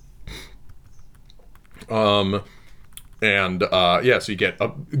there. And yeah, so you get a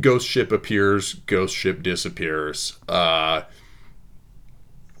ghost ship appears, ghost ship disappears,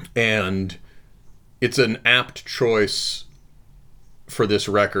 and it's an apt choice for this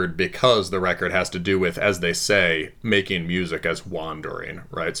record because the record has to do with, as they say, making music as wandering,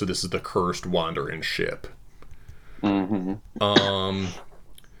 right? So this is the cursed wandering ship. Hmm.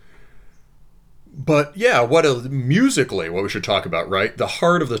 But yeah, musically, what we should talk about, right? The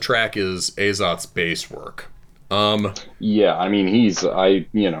heart of the track is Azot's bass work. Yeah, I mean,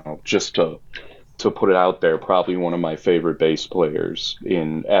 just to put it out there, probably one of my favorite bass players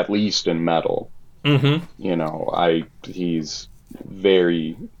in at least in metal. Mm-hmm. He's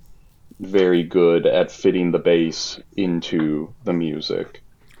very very good at fitting the bass into the music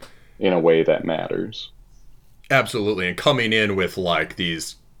in a way that matters. Absolutely, and coming in with like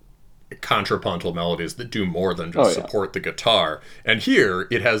these contrapuntal melodies that do more than Oh just yeah. support the guitar. And here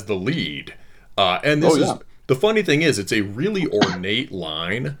it has the lead. And Oh this is yeah. the funny thing is it's a really ornate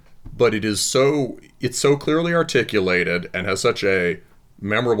line, but it's so clearly articulated and has such a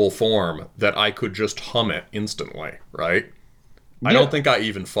memorable form that I could just hum it instantly, right? I don't Yeah. think I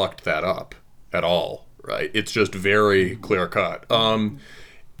even fucked that up at all, right? It's just very clear cut.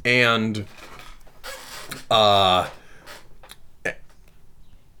 And uh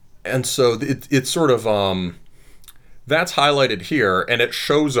and so it's sort of that's highlighted here, and it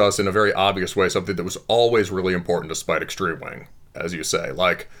shows us in a very obvious way something that was always really important to Spite Extreme Wing, as you say.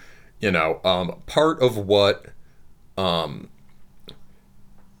 Like, part of what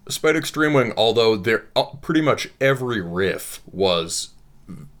Spite Extreme Wing, although there pretty much every riff was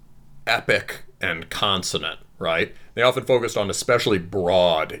epic and consonant, right? They often focused on especially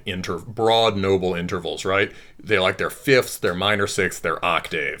broad noble intervals, right? They like their fifths, their minor sixths, their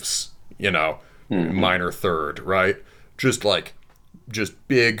octaves, minor third, right? Just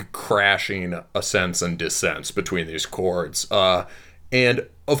big crashing ascents and descents between these chords. And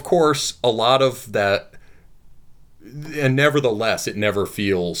of course, a lot of that, and nevertheless, it never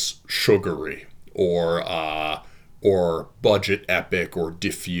feels sugary or budget epic or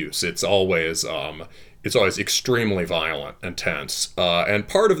diffuse. It's always extremely violent and tense. And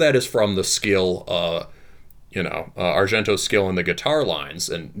part of that is from the skill, Argento's skill in the guitar lines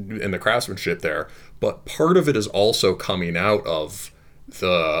and in the craftsmanship there. But part of it is also coming out of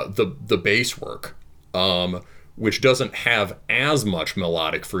the bass work, which doesn't have as much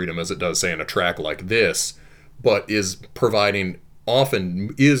melodic freedom as it does, say, in a track like this, but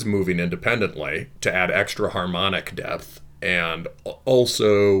often is moving independently to add extra harmonic depth, and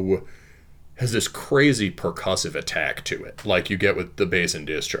also has this crazy percussive attack to it, like you get with the bass in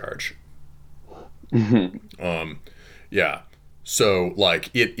Discharge. Yeah. So, like,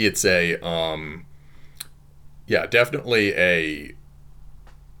 it's a, definitely a,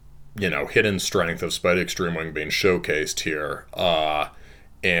 hidden strength of Spidey Extreme Wing being showcased here.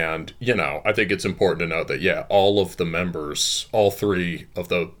 And, I think it's important to note that, all of the members, all three of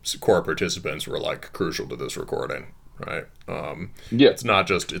the core participants were, like, crucial to this recording, right? It's not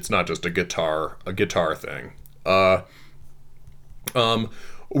just a guitar thing.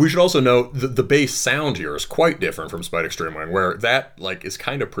 We should also note the bass sound here is quite different from Spidey Extreme Wing, where that, like, is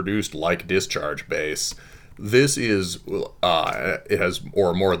kind of produced like Discharge bass. This is, it has,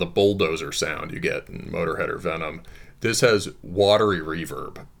 or more of the bulldozer sound you get in Motorhead or Venom. This has watery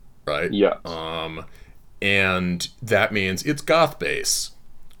reverb, right? Yeah. And that means it's goth bass,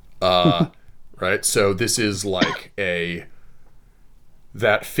 right? So this is like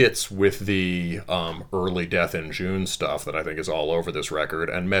that fits with the early Death in June stuff that I think is all over this record,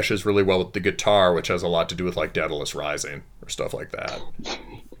 and meshes really well with the guitar, which has a lot to do with like Daedalus Rising or stuff like that.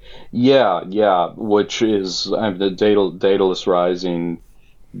 Yeah, which is the Daedalus Rising,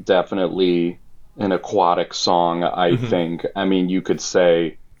 definitely an aquatic song, I think. I mean, you could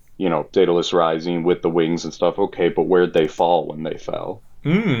say, Daedalus Rising with the wings and stuff, okay, but where'd they fall when they fell?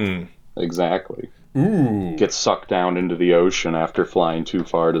 Exactly. Ooh. Get sucked down into the ocean after flying too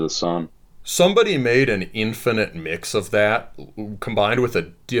far to the sun. Somebody made an infinite mix of that, combined with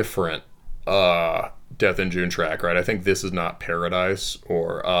a different Death in June track, right? I think This Is Not Paradise,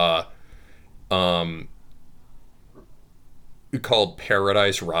 or called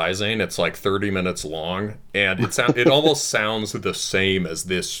Paradise Rising. It's like 30 minutes long, and it almost sounds the same as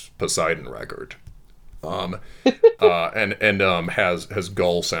this Poseidon record, and has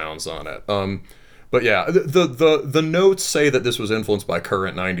gull sounds on it. But yeah, the notes say that this was influenced by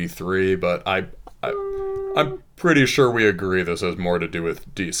Current 93, but I'm pretty sure we agree this has more to do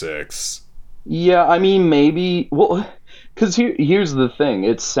with D6. Yeah, I mean, maybe, well, because here's the thing.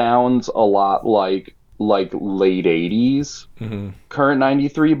 It sounds a lot like late 80s Current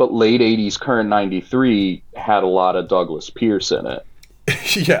 93, but late 80s Current 93 had a lot of Douglas Pierce in it.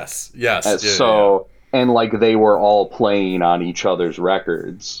 Yes. And like they were all playing on each other's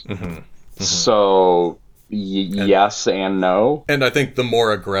records. So, yes and no. And I think the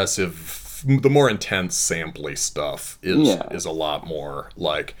more aggressive, the more intense sampley stuff is a lot more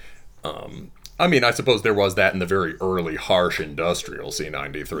like, I mean, I suppose there was that in the very early harsh industrial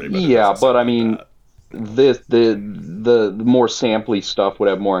C93. But I mean, the more sampley stuff would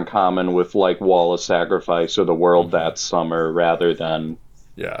have more in common with like Wall of Sacrifice or The World That Summer, rather than,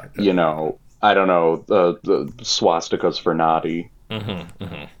 I don't know, the Swastikas for Naughty.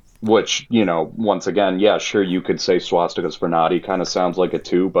 Which, once again, sure, you could say Swastikas for Naughty kind of sounds like it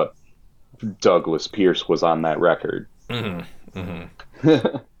too, but Douglas Pierce was on that record.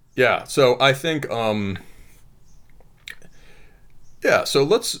 Yeah, so I think, so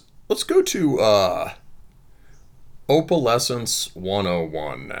let's go to Opalescence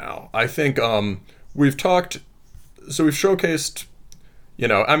 101 now. I think we've showcased, we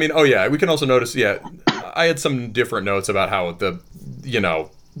can also notice, I had some different notes about how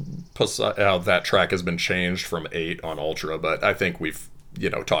how that track has been changed from 8 on Ultra, but I think we've,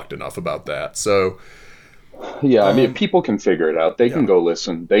 talked enough about that. So, yeah, I mean, people can figure it out. They can go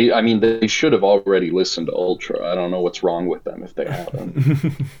listen. They should have already listened to Ultra. I don't know what's wrong with them if they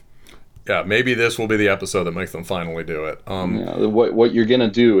haven't. Yeah, maybe this will be the episode that makes them finally do it. What you're gonna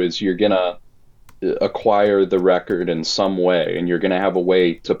do is you're gonna acquire the record in some way, and you're gonna have a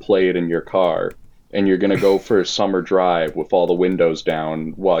way to play it in your car, and you're gonna go for a summer drive with all the windows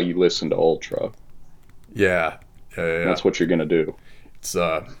down while you listen to Ultra. Yeah. That's what you're gonna do. It's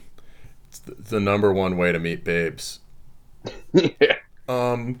It's the number one way to meet babes. Yeah.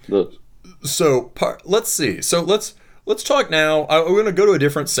 Um, The- so let's see. So let's talk now. I'm going to go to a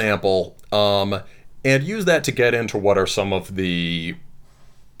different sample, and use that to get into what are some of the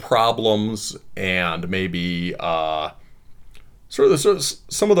problems and maybe some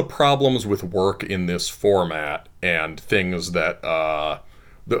of the problems with work in this format and things that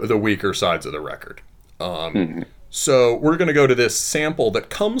the weaker sides of the record. So we're going to go to this sample that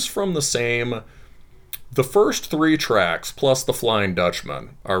comes from the same. The first three tracks plus the Flying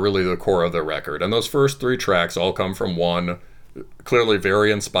Dutchman are really the core of the record, and those first three tracks all come from one clearly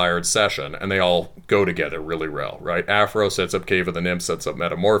very inspired session, and they all go together really well, right? Afro sets up Cave of the Nymphs, sets up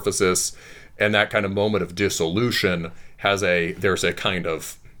Metamorphosis, and that kind of moment of dissolution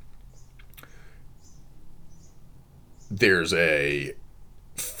there's a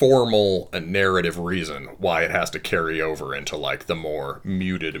formal and narrative reason why it has to carry over into like the more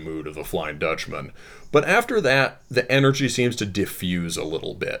muted mood of the Flying Dutchman. But after that, the energy seems to diffuse a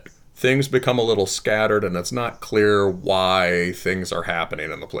little bit. Things become a little scattered, and it's not clear why things are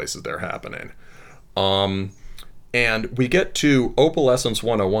happening in the places they're happening. And we get to Opalescence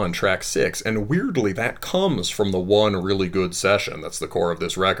 101, track 6, and weirdly that comes from the one really good session that's the core of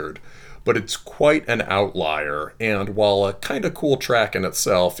this record. But it's quite an outlier, and while a kind of cool track in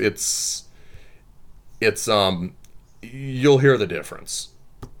itself, it's you'll hear the difference.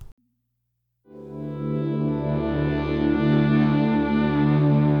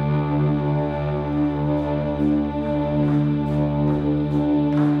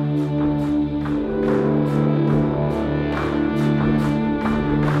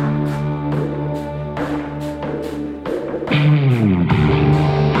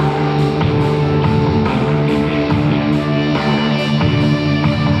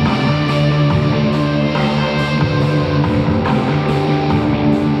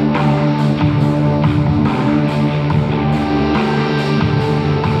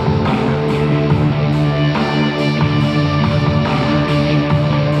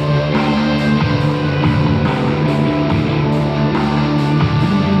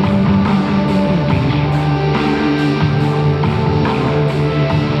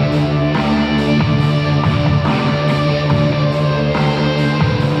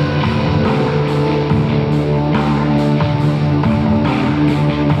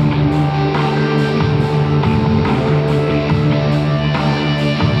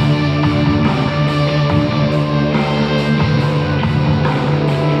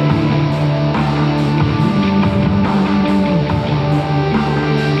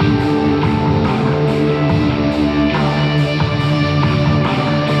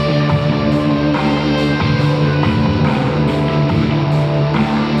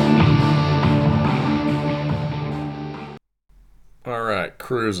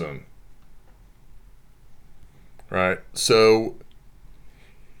 Cruising. Right. So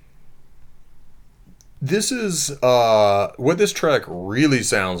this is what this track really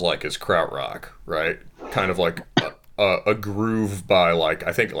sounds like is krautrock, right? Kind of like a groove by like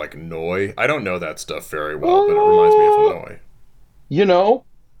I think like Noi. I don't know that stuff very well, but it reminds me of Noi. You know,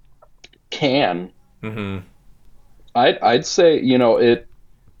 can. Mm-hmm. I'd say, it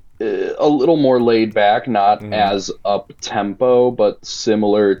a little more laid back, not as up tempo, but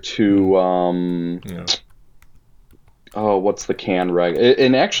similar to Yeah. oh, what's the Can record?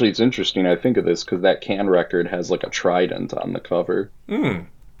 And actually, it's interesting. I think of this because that Can record has like a trident on the cover.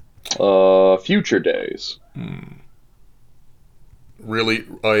 Future Days. Really,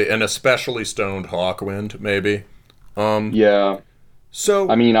 an especially stoned Hawkwind, maybe. Yeah. So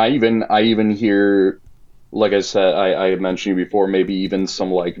I mean, I even hear, like I said, I had mentioned you before, maybe even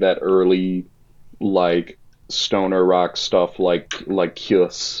some like that early, like stoner rock stuff, like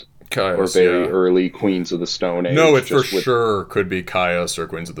Kiss, or very early Queens of the Stone Age. No, it for sure could be Caius or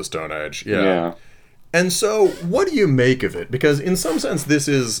Queens of the Stone Age. Yeah. And so, what do you make of it? Because in some sense, this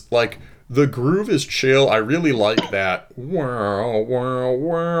is like the groove is chill. I really like that. Yeah.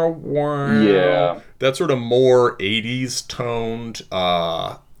 That sort of more 80s toned,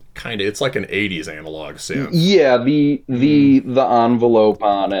 kind of. It's like an 80s analog synth. Yeah, the envelope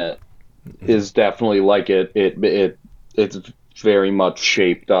on it is definitely like it's very much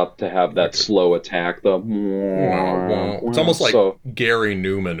shaped up to have that slow attack. It's almost like Gary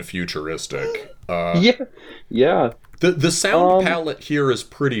Newman futuristic. Yeah. The sound palette here is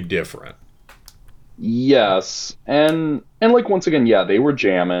pretty different. Yes, and like once again, yeah, they were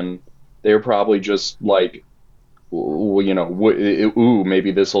jamming. They were probably just like, ooh,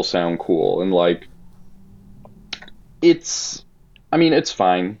 maybe this will sound cool, and like, it's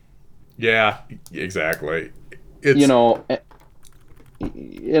fine. Yeah, exactly.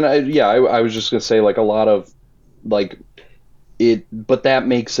 and I was just gonna say like a lot of like it, but that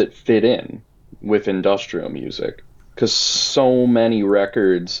makes it fit in with industrial music because so many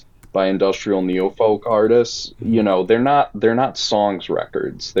records by industrial neofolk artists, you know, they're not songs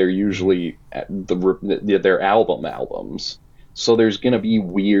records. They're usually they're albums. So there's gonna be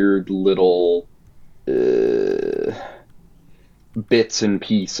weird little uh, bits and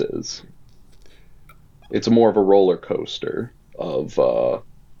pieces. It's more of a roller coaster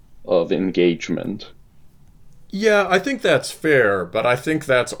of engagement. Yeah, I think that's fair, but I think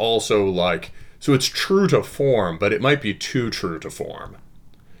that's also like, so it's true to form, but it might be too true to form.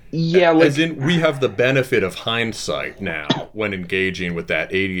 Yeah, As like in, we have the benefit of hindsight now when engaging with that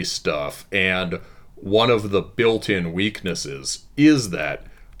 80s stuff, and one of the built in weaknesses is that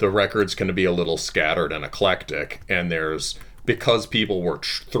the record's going to be a little scattered and eclectic, and there's, because people were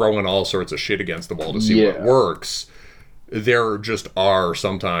throwing all sorts of shit against the wall to see what yeah, works, there just are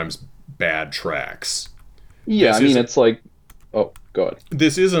sometimes bad tracks. yeah. This I mean, isn't it's like, oh, go ahead.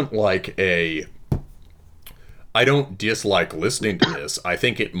 this isn't like a, I don't dislike listening to this. I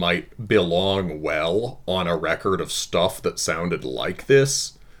think it might belong well on a record of stuff that sounded like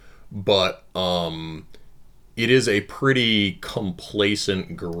this, but it is a pretty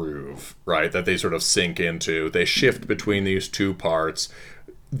complacent groove, right? That they sort of sink into. They shift between these two parts.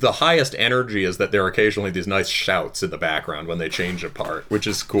 The highest energy is that there are occasionally these nice shouts in the background when they change a part, which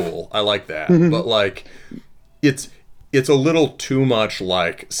is cool. I like that. But like it's it's a little too much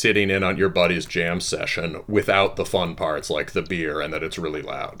like sitting in on your buddy's jam session without the fun parts like the beer and that it's really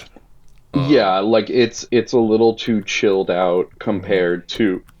loud. Yeah, like it's a little too chilled out compared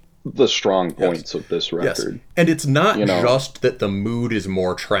to the strong Yes. points of this Yes. record. And it's not You know, just that the mood is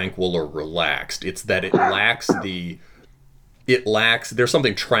more tranquil or relaxed. It's that it lacks there's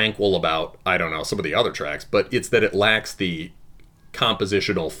something tranquil about, I don't know, some of the other tracks, but it's that it lacks the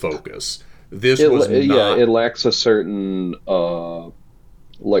compositional focus. This was yeah, not. it lacks a certain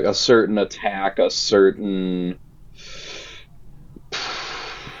like a certain attack, a certain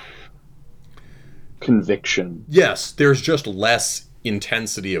conviction. Yes, there's just less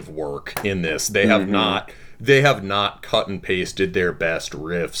intensity of work in this. Hmm. They have not cut and pasted their best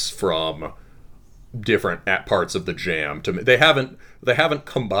riffs from different at parts of the jam to they haven't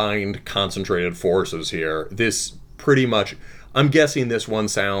combined concentrated forces here. This pretty much, I'm guessing this one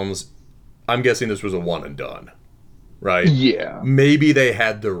sounds I'm guessing this was a one and done, right? Yeah. Maybe they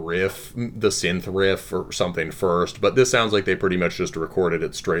had the riff, the synth riff or something first, but this sounds like they pretty much just recorded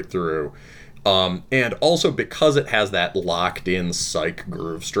it straight through. And also because it has that locked in psych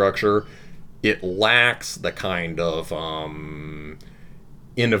groove structure, it lacks the kind of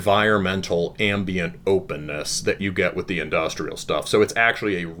environmental ambient openness that you get with the industrial stuff. So it's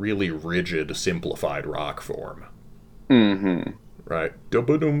actually a really rigid, simplified rock form, Hmm. right?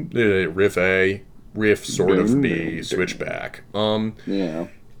 Riff A, riff sort of B, Dun, switch dun. back. Yeah.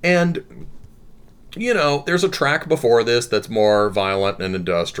 And there's a track before this that's more violent and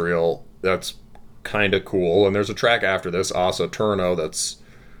industrial. That's kind of cool, and there's a track after this, Asa Turno, that's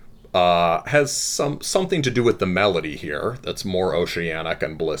has something to do with the melody here. That's more oceanic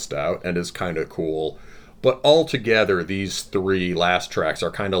and blissed out, and is kind of cool. But altogether, these three last tracks are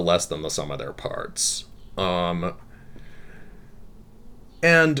kind of less than the sum of their parts.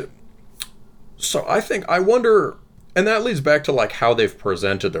 And so I wonder, and that leads back to like how they've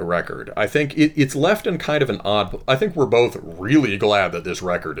presented the record. I think it's left in kind of an odd. I think we're both really glad that this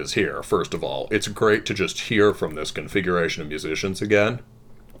record is here. First of all, it's great to just hear from this configuration of musicians again.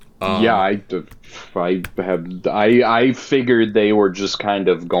 Yeah, Um, I figured they were just kind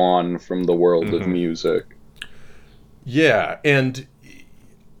of gone from the world of mhm. music. Yeah, and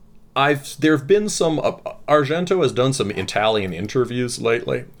there've been some Argento has done some Italian interviews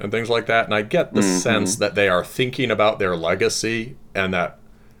lately and things like that, and I get the Hmm. sense that they are thinking about their legacy and that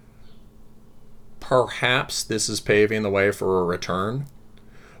perhaps this is paving the way for a return.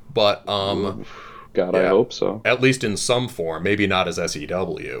 But God, I yeah, hope so. at least in some form, maybe not as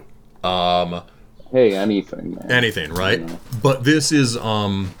SEW. Um, Hey, anything, man. anything, You right? know. But this is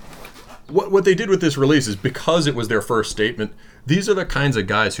what they did with this release is because it was their first statement. These are the kinds of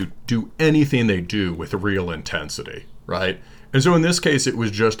guys who do anything they do with real intensity, right? And so in this case, it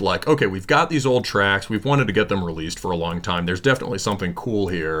was just like, okay, we've got these old tracks. We've wanted to get them released for a long time. There's definitely something cool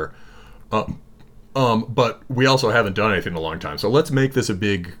here. But we also haven't done anything in a long time. So let's make this a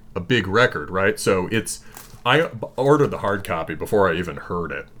big record, right? So I ordered the hard copy before I even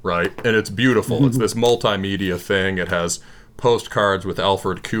heard it, right? And it's beautiful. It's this multimedia thing. It has postcards with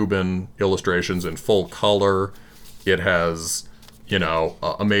Alfred Cuban illustrations in full color. It has,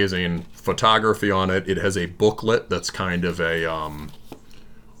 amazing photography on it. It has a booklet that's kind of a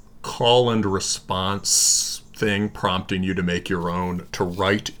call and response thing prompting you to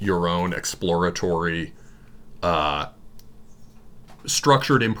write your own exploratory,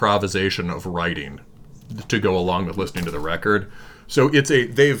 structured improvisation of writing to go along with listening to the record. So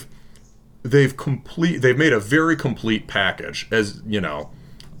they've made a very complete package, as you know.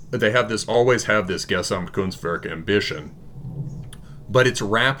 They always have this Gesamtkunstwerk ambition, but it's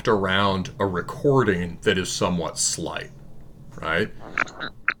wrapped around a recording that is somewhat slight, right?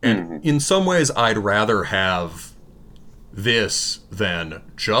 And in some ways, I'd rather have this than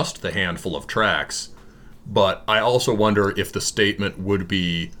just the handful of tracks, but I also wonder if the statement would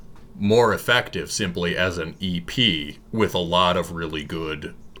be more effective simply as an EP with a lot of really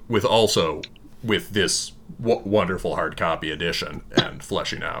good, with this wonderful hard copy edition and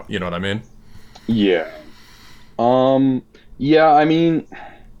fleshing out. You know what I mean? Yeah. Yeah, I mean,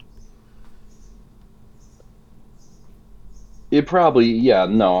 it probably, yeah,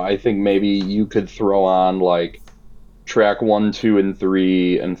 no, I think maybe you could throw on like track 1, 2, and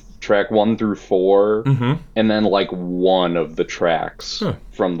 3 and track 1 through 4, and then like one of the tracks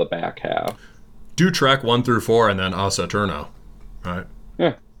from the back half. Do track 1 through 4 and then A Saturno, right?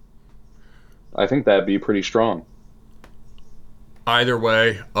 Yeah. I think that'd be pretty strong. Either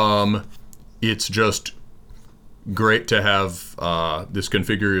way, it's just great to have this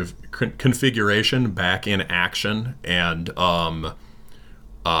configuration back in action and,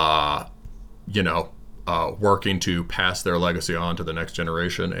 working to pass their legacy on to the next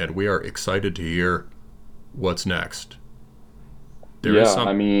generation. And we are excited to hear what's next.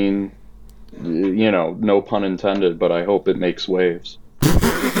 I mean, no pun intended, but I hope it makes waves.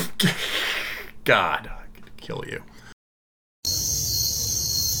 God, I could kill you.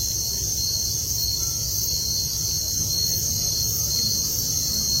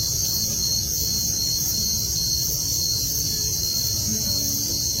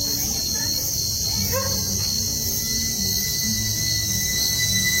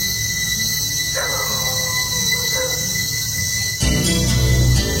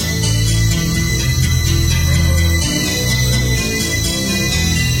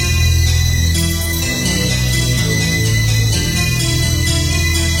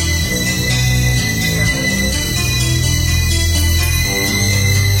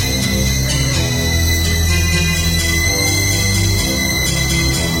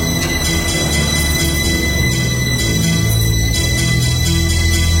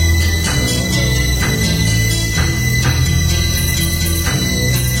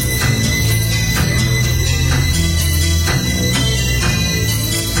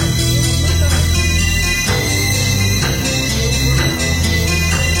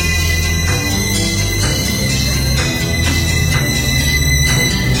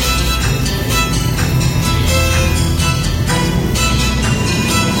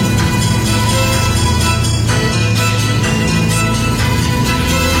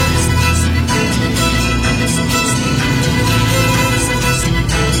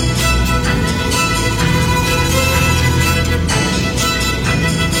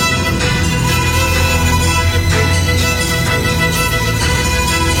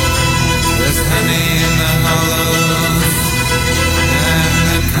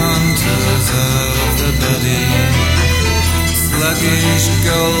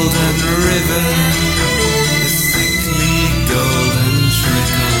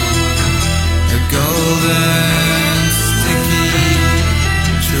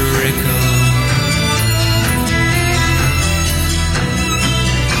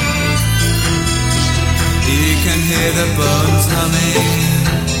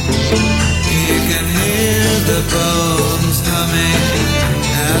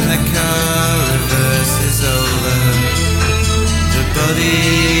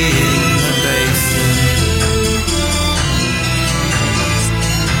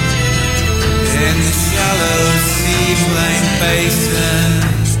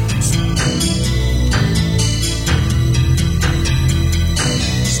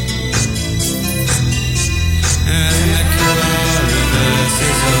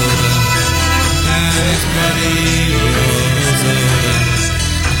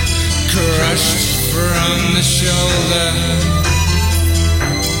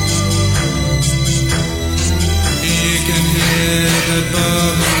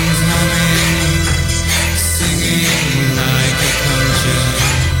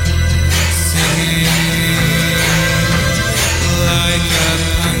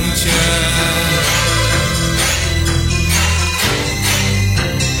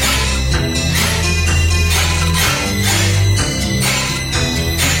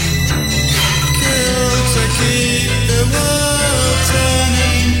 Keep the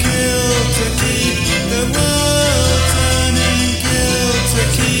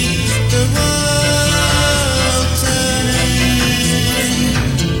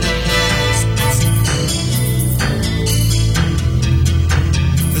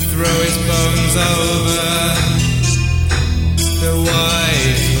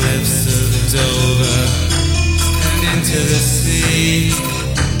into the sea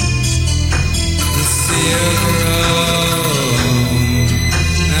of Rome,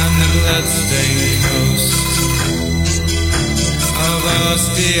 and the bloodstained coast of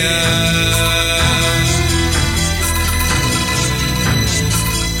Ostia.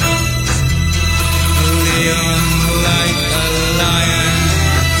 Leon like a lion,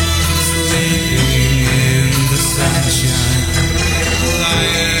 sleeping in the sunshine.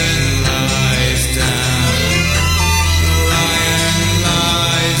 Lion lies down. Lion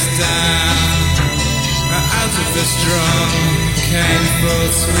lies down. Out of the strong came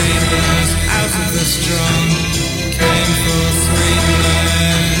forth sweetness. Out of the strong came forth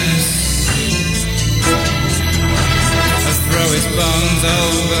sweetness. I throw his bones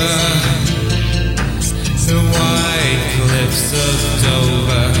over the white cliffs of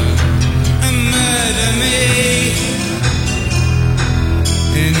Dover, and murder me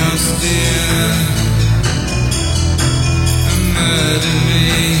in Ostia, and murder me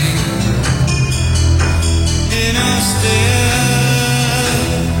in Ostia,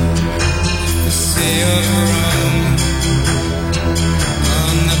 the sea of Rome,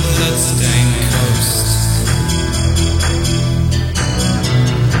 on the bloodstained coast.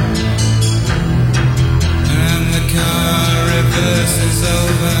 Car reverses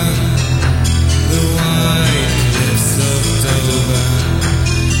over the white cliffs of Dover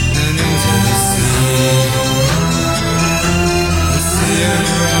and into the sea of Rome.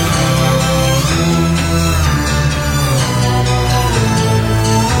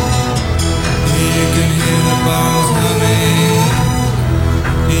 You can hear the bells humming.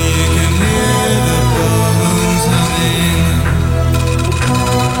 You can hear the bones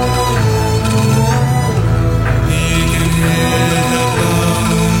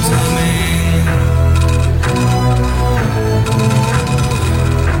humming.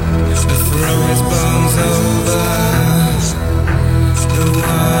 Throw his bones over the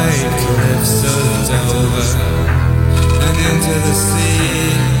white cliffs of Dover and into the sea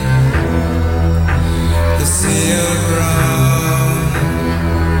of Rome.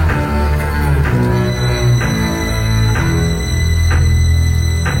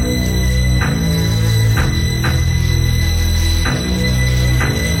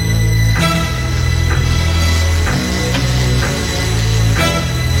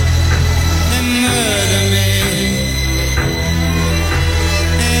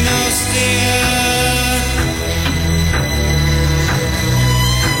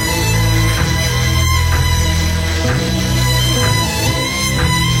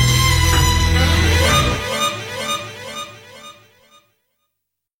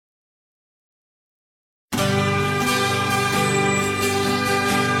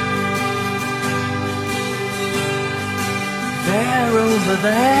 Over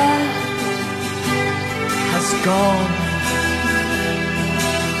there has gone,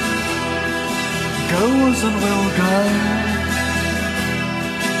 goes and will go.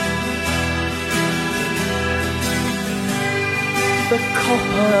 The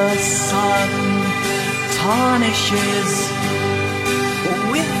copper sun tarnishes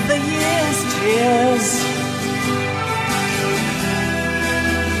with the year's tears.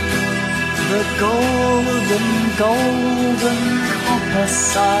 The golden, golden copper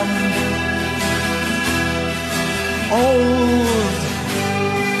sun, old,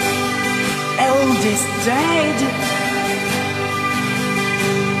 eldest dead,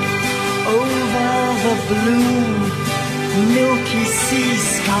 over the blue, milky sea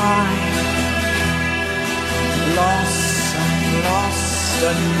sky, lost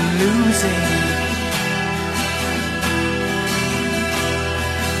and losing.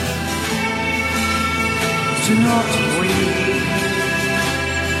 Do not weep.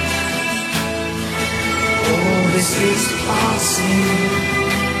 All this is passing.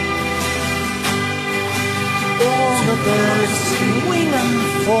 All the birds wing and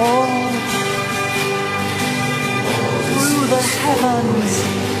fall through the heavens.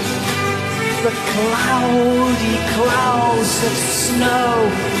 The cloudy clouds of snow,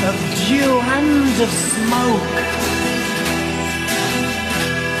 of dew and of smoke.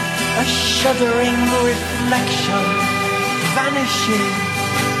 A shuddering reflection vanishing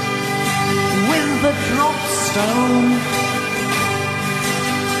with the drop stone.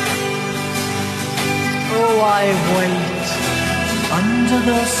 Oh, I wait under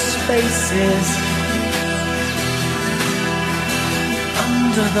the spaces,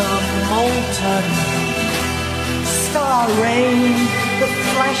 under the molten star rain, the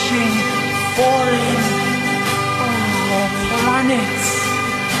flashing, falling planets.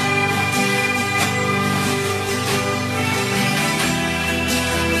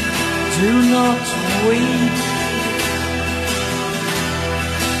 Do not weep,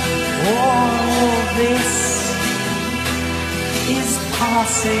 All this is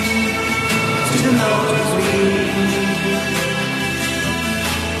passing, do not weep.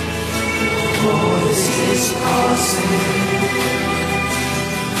 All this is passing.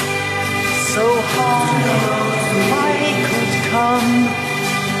 So hard I could come,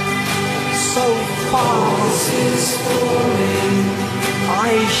 so far this is falling. I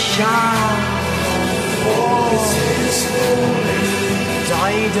shall fall. This is falling.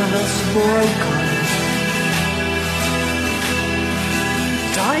 Daedalus broken.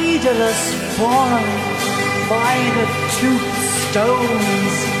 Daedalus falling by the toothed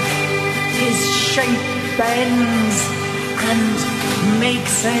stones. His shape bends and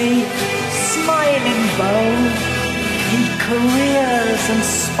makes a smiling bow. He careers and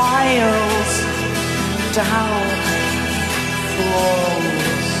spirals down, falls.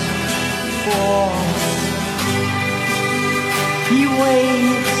 He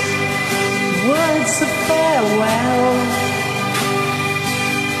waves words of farewell.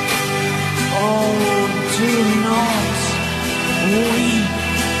 Oh, do not weep.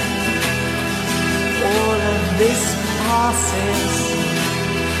 All of this passes.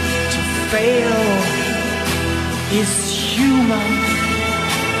 To fail is human.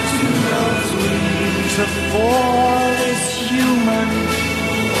 Do not weep. To fall is human.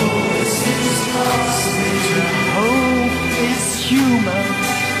 All this is passing. To hope is human.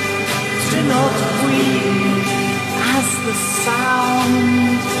 Do not weep as the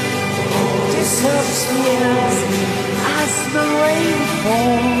sound disappears, as the rain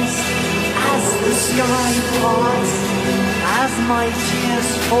falls, as the sky parts, as my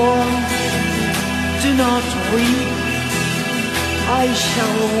tears fall. Do not weep, I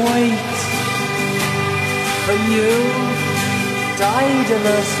shall wait for you,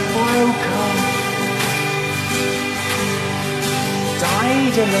 Daedalus broken.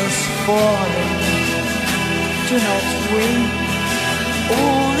 Daedalus falling, do not weep,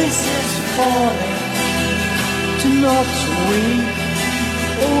 all this is falling, do not weep,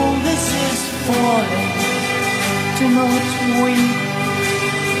 all this is falling, do not weep,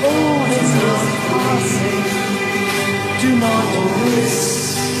 all this is passing, do not weep,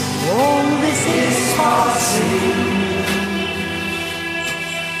 all this is passing.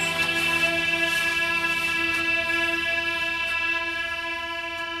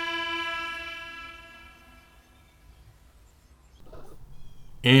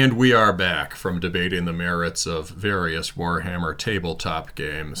 And we are back from debating the merits of various Warhammer tabletop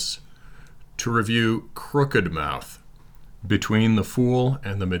games to review Crooked Mouth, Between the Fool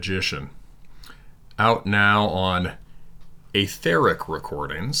and the Magician. Out now on Aetheric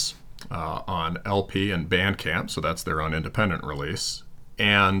Recordings, on LP and Bandcamp, so that's their own independent release,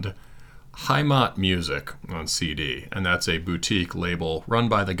 and Heimat Music on CD, and that's a boutique label run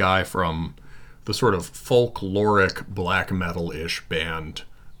by the guy from the sort of folkloric black metal-ish band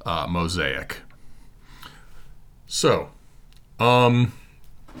Mosaic. So,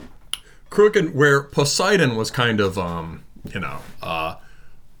 Crooked, where Poseidon was kind of,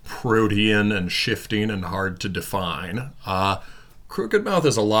 protean and shifting and hard to define, Crooked Mouth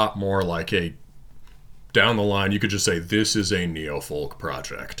is a lot more like a, down the line, you could just say, this is a neo-folk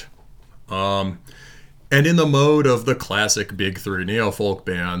project. And in the mode of the classic big three neo-folk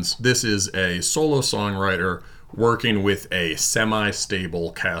bands, this is a solo songwriter working with a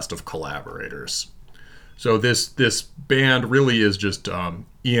semi-stable cast of collaborators. So this band really is just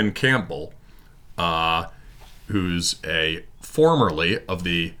Ian Campbell, who's a formerly of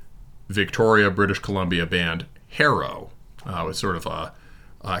the Victoria, British Columbia band Harrow. It's sort of a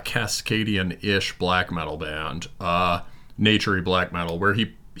Cascadian-ish black metal band, naturey black metal, where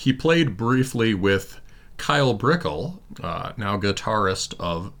he played briefly with Kyle Brickle, now guitarist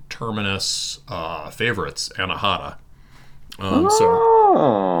of Terminus favorites, Anahata.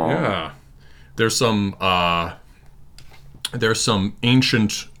 So, yeah, there's some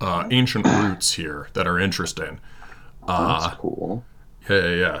ancient roots here that are interesting. That's cool.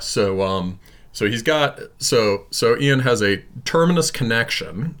 Yeah. So he's got so Ian has a Terminus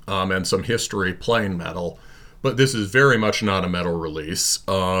connection and some history playing metal, but this is very much not a metal release.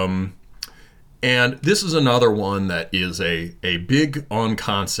 And this is another one that is a big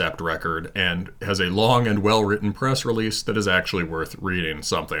on-concept record and has a long and well-written press release that is actually worth reading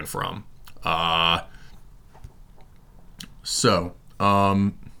something from. In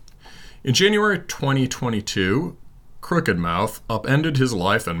January 2022, Crooked Mouth upended his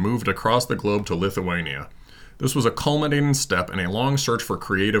life and moved across the globe to Lithuania. This was a culminating step in a long search for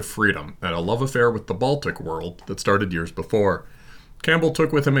creative freedom and a love affair with the Baltic world that started years before. Campbell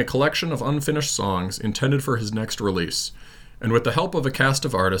took with him a collection of unfinished songs intended for his next release, And with the help of a cast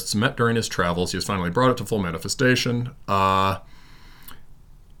of artists met during his travels, he has finally brought it to full manifestation. Let's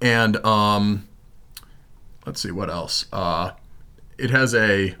see, what else?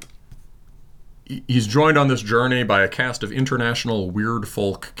 He's joined on this journey by a cast of international weird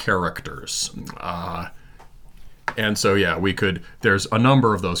folk characters. And so, yeah, there's a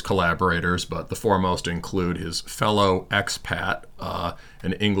number of those collaborators, but the foremost include his fellow expat,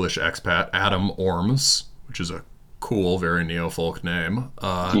 an English expat, Adam Orms, which is a cool, very neo-folk name.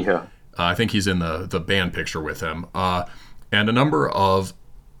 Yeah. I think he's in the band picture with him. And a number of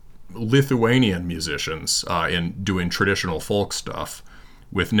Lithuanian musicians in doing traditional folk stuff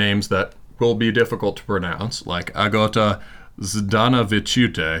with names that will be difficult to pronounce, like Agota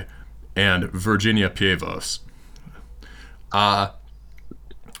Zdanavičiūtė and Virginia Pievos. Oh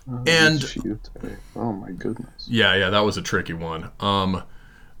my goodness. Yeah, that was a tricky one. And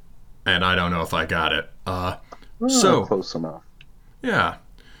I don't know if I got it. So close enough. Yeah.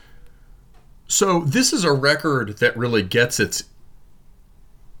 So this is a record that really gets its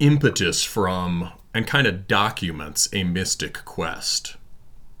impetus from and kind of documents a mystic quest.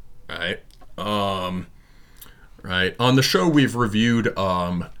 Right? Right. On the show we've reviewed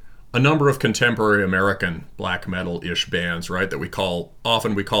a number of contemporary American black metal-ish bands, right, that we call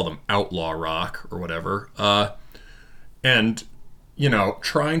them outlaw rock or whatever. And,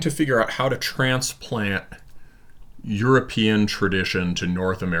 trying to figure out how to transplant European tradition to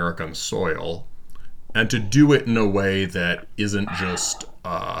North American soil and to do it in a way that isn't just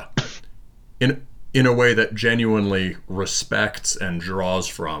in a way that genuinely respects and draws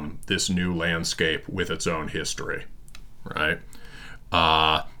from this new landscape with its own history, right?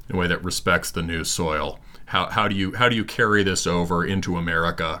 In a way that respects the new soil. How do you carry this over into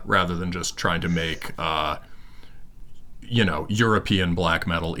America rather than just trying to make European black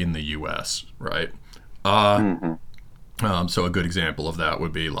metal in the U.S., right? So a good example of that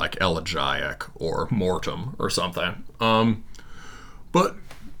would be like Elegiac or Mortem or something. But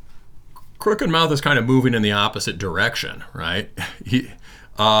Crooked Mouth is kind of moving in the opposite direction, right?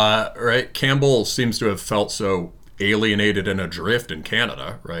 Right? Campbell seems to have felt so alienated and adrift in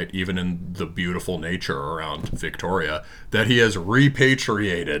Canada, right? Even in the beautiful nature around Victoria, that he has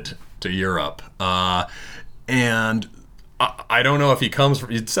repatriated to Europe. And I don't know if he comes from,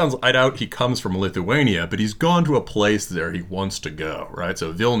 I doubt he comes from Lithuania, but he's gone to a place there he wants to go, right?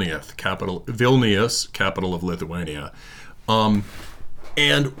 So Vilnius, capital of Lithuania.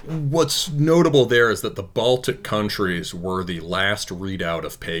 And what's notable there is that the Baltic countries were the last redoubt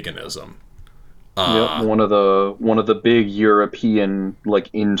of paganism. One of the big European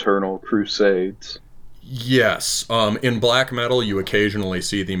internal crusades. Yes. In black metal, you occasionally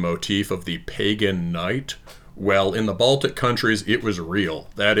see the motif of the pagan knight. Well, in the Baltic countries, it was real.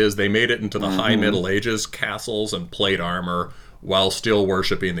 That is, they made it into the High Middle Ages, castles and plate armor, while still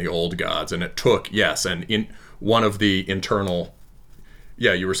worshiping the old gods. And it took, and in one of the internal,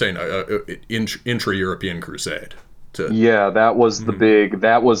 you were saying, intra-European crusade. That was the big,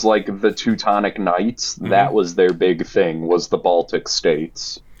 that was like the Teutonic Knights. That was their big thing, was the Baltic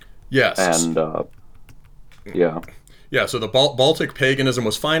states. Yes. And, Yeah, so the Baltic paganism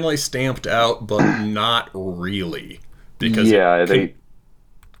was finally stamped out, but not really. Because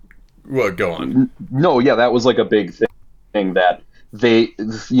well, go on. No, that was like a big thing that they,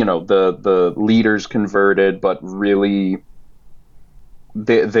 the leaders converted, but really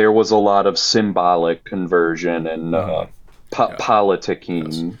there was a lot of symbolic conversion and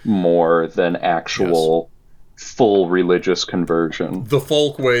politicking more than actual full religious conversion. The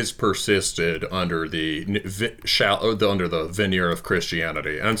folkways persisted under the veneer of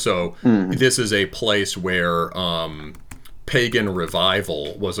Christianity, and so this is a place where pagan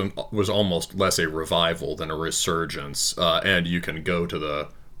revival was almost less a revival than a resurgence, and you can go to the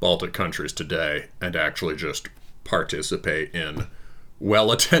Baltic countries today and actually just participate in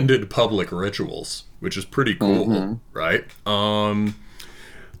well-attended public rituals, which is pretty cool, right?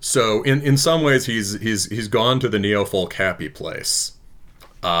 So in some ways he's gone to the neo-folk happy place,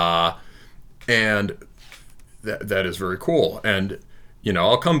 and that is very cool. And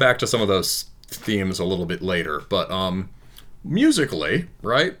I'll come back to some of those themes a little bit later. But musically,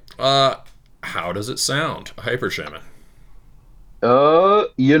 right? How does it sound, Hyper Shaman? I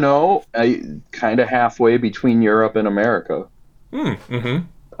kind of halfway between Europe and America.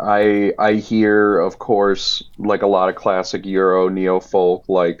 I hear, of course, like a lot of classic Euro neo-folk,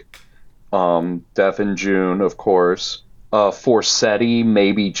 like Death in June, of course. Forseti,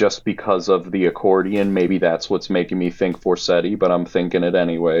 maybe just because of the accordion. Maybe that's what's making me think Forseti, but I'm thinking it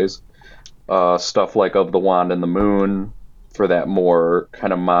anyways. Stuff like Of the Wand and the Moon, for that more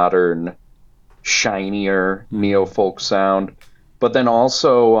kind of modern shinier neo-folk sound. But then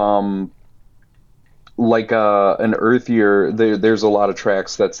also, like an earthier, there's a lot of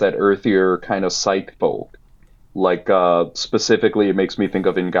tracks that's that earthier kind of psych folk. Like, specifically, it makes me think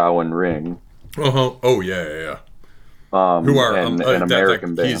of Ingawan Ring. Uh-huh. Oh, yeah. Who are an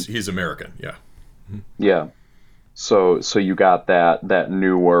American band. He's American, yeah. Yeah. So you got that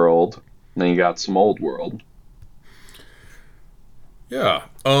new world, and then you got some old world. Yeah.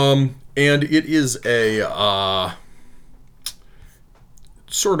 And it is a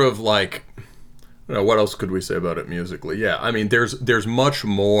sort of like, I don't know, what else could we say about it musically? Yeah, I mean, there's much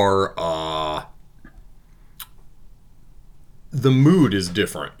more. The mood is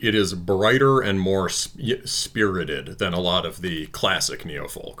different. It is brighter and more spirited than a lot of the classic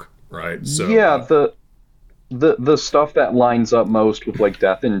neofolk, right? So Yeah, the stuff that lines up most with like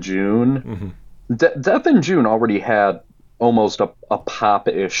Death in June. Death in June already had almost a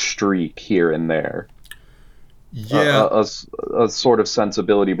pop-ish streak here and there. Yeah. A sort of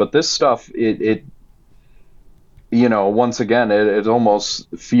sensibility, but this stuff, it once again, it almost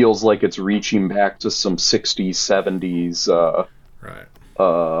feels like it's reaching back to some 60s, 70s, right.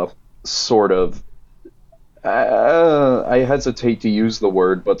 Sort of, I hesitate to use the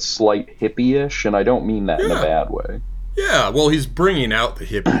word, but slight hippie-ish, and I don't mean that in a bad way. Yeah, well, he's bringing out the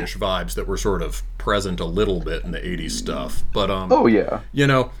hippie-ish vibes that were sort of present a little bit in the 80s stuff, but, oh, yeah.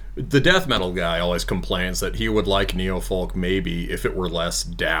 The death metal guy always complains that he would like neofolk maybe if it were less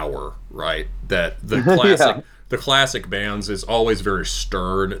dour, right? That the classic... The classic bands is always very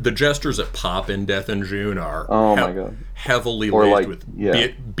stern. The gestures that pop in Death in June are my God. Heavily laced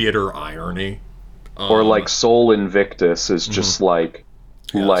with bitter irony. Or like Soul Invictus is just like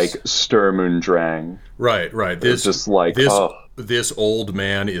Sturm und Drang. Right. It's just like this old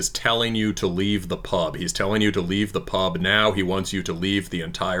man is telling you to leave the pub. He's telling you to leave the pub now. He wants you to leave the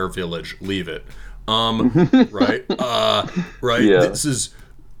entire village. Leave it. Right. Right. Yeah. This is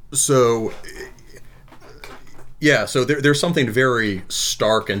so. Yeah, so there's something very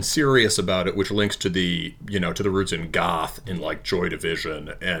stark and serious about it, which links to the to the roots in goth, in like Joy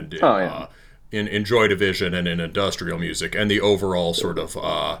Division, and in Joy Division and in industrial music, and the overall sort of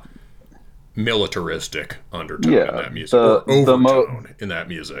militaristic undertone in that music, or overtone in that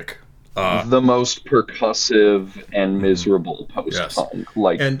music. The most percussive and miserable post-punk,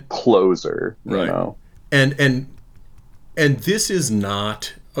 like Closer, right. And this is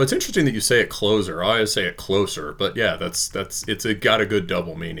not. Oh, it's interesting that you say it Closer. I always say it Closer, but yeah, it's got a good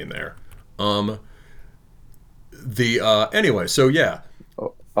double meaning there. Anyway, so yeah.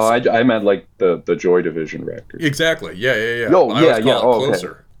 I meant like the Joy Division record. Exactly. Yeah. Oh, I always call it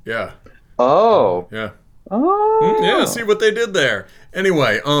Closer. Okay. Yeah. Oh. Yeah. Oh. Yeah, see what they did there.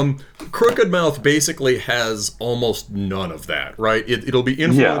 Anyway, Crooked Mouth basically has almost none of that, right? It'll be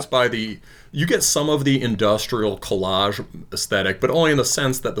influenced by you get some of the industrial collage aesthetic, but only in the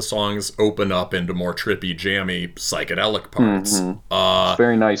sense that the songs open up into more trippy, jammy, psychedelic parts. It's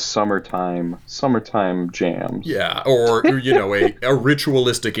very nice summertime jams. Yeah, or a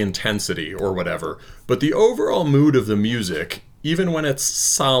ritualistic intensity or whatever. But the overall mood of the music, even when it's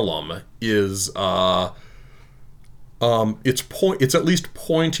solemn, is it's at least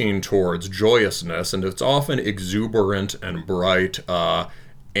pointing towards joyousness, and it's often exuberant and bright.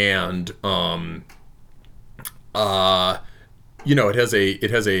 And it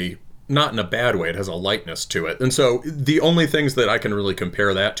has a not in a bad way, it has a lightness to it. And so the only things that I can really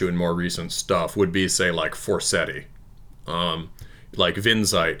compare that to in more recent stuff would be, say, like Forseti. Like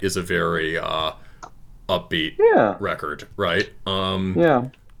Vinzite is a very upbeat record, right? Yeah.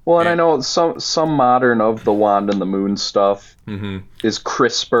 Well, and I know some modern of the Wand and the Moon stuff is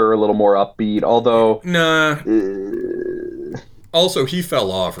crisper, a little more upbeat, although also, he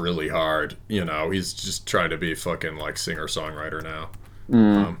fell off really hard. He's just trying to be fucking like singer-songwriter now.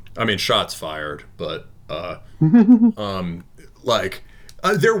 I mean, shots fired, but there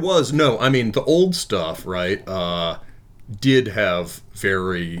was the old stuff, right? Did have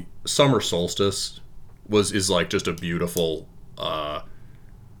very Summer Solstice is like just a beautiful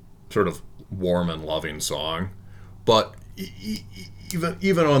sort of warm and loving song, but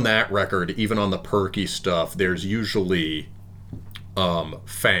even on that record, even on the perky stuff, there's usually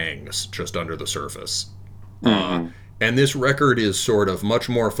fangs just under the surface. And this record is sort of much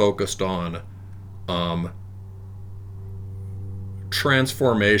more focused on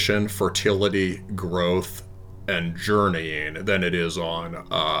transformation, fertility, growth, and journeying than it is on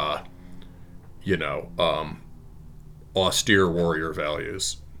austere warrior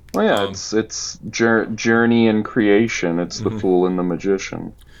values. Well, yeah, it's journey and creation. It's the Fool and the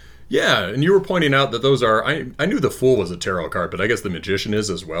Magician. Yeah, and you were pointing out that those are. I knew the Fool was a tarot card, but I guess the Magician is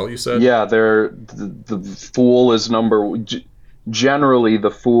as well. You said. Yeah, the Fool is generally the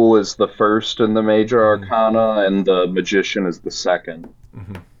Fool is the first in the major arcana, and the Magician is the second.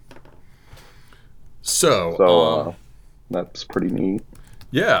 So that's pretty neat.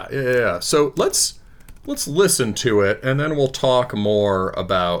 Yeah. So let's listen to it, and then we'll talk more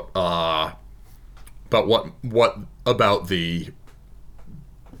about what about the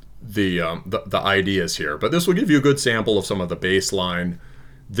ideas here. But this will give you a good sample of some of the baseline,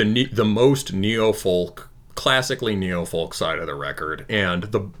 the most neo-folk, classically neo-folk side of the record, and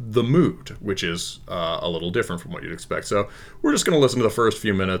the mood, which is a little different from what you'd expect. So we're just going to listen to the first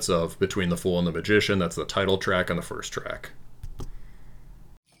few minutes of Between the Fool and the Magician. That's the title track on the first track.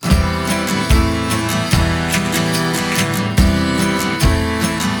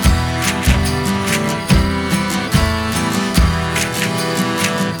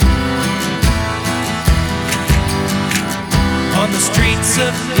 On the streets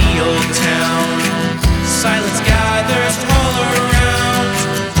of the old town, silence gathers all around.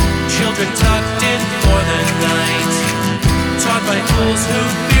 Children tucked in for the night, taught by fools who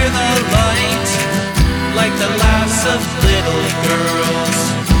fear the light. Like the laughs of little girls,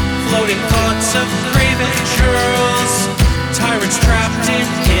 floating thoughts of craven churls. Tyrants trapped in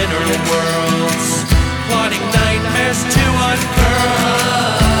inner worlds, plotting nightmares to unfurl.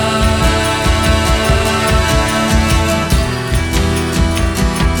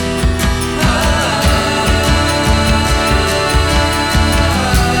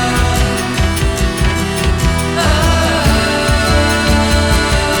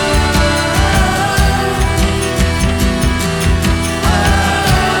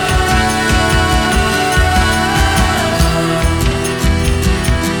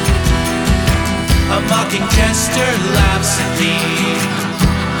 Mocking jester laughs at me,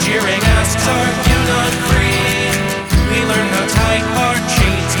 jeering asks, are you not free? We learn how tight our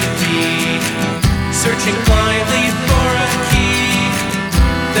chains can be, searching blindly for a key.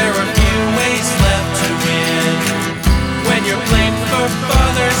 There are few ways left to win, when you're blamed for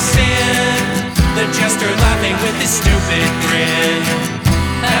father's sin. The jester laughing with his stupid grin.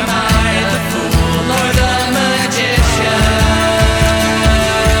 Am I the fool or the magician?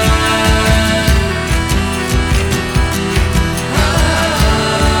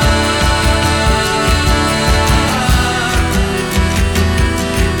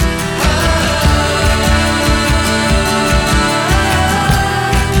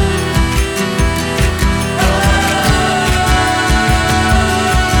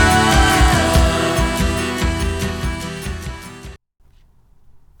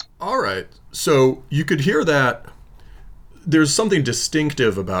 So you could hear that there's something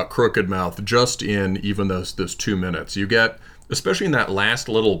distinctive about Crooked Mouth just in even those 2 minutes. You get, especially in that last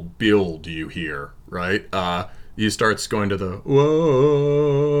little build you hear, right? He starts going to the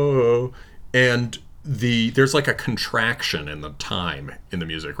whoa, and there's like a contraction in the time in the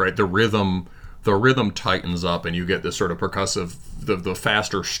music, right? The rhythm tightens up, and you get this sort of percussive, the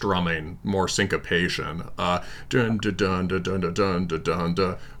faster strumming, more syncopation, dun dun dun dun dun dun dun dun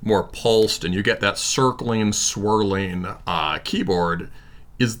dun, more pulsed, and you get that circling, swirling keyboard.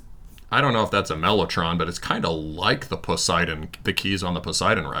 I don't know if that's a mellotron, but it's kind of like the keys on the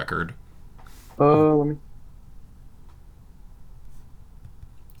Poseidon record. Let me.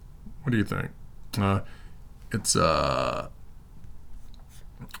 What do you think? It's yeah.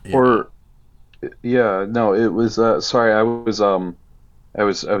 Or. Yeah, no, it was. Sorry, I was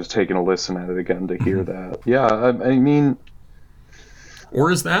taking a listen at it again to hear that. Yeah, I mean. Or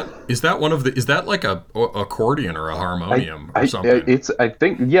is that one of the? Is that like a accordion or a harmonium or something? I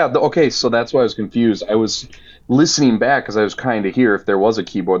think okay, so that's why I was confused. I was listening back because I was trying to hear if there was a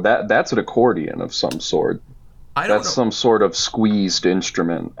keyboard. That's an accordion of some sort. I don't know. That's some sort of squeezed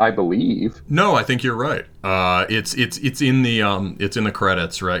instrument, I believe. No, I think you're right. It's in the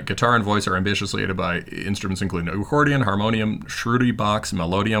credits, right? Guitar and voice are ambitiously aided by instruments including accordion, harmonium, shruti box,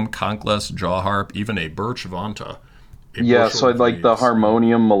 melodium, conkless, jaw harp, even a birch vanta. Yeah, so I'd like the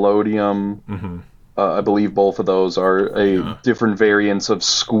harmonium, melodium. Mm-hmm. I believe both of those are different variants of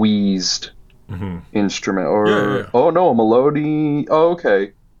squeezed instrument. Or oh no, a melody. Oh,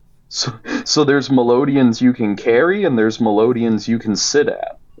 okay. So there's melodians you can carry, and there's melodians you can sit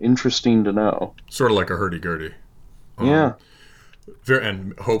at. Interesting to know. Sort of like a hurdy-gurdy. Yeah.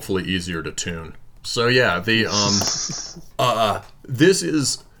 And hopefully easier to tune. So yeah, this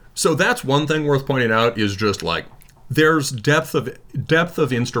is, so that's one thing worth pointing out, is just like there's depth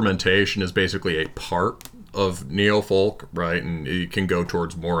of instrumentation is basically a part of neo-folk, right? And it can go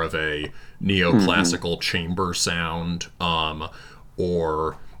towards more of a neoclassical chamber sound,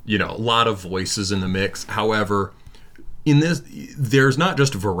 or a lot of voices in the mix. However, in this, there's not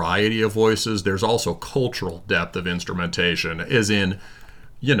just variety of voices, there's also cultural depth of instrumentation, as in,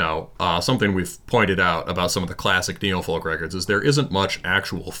 something we've pointed out about some of the classic neo-folk records is there isn't much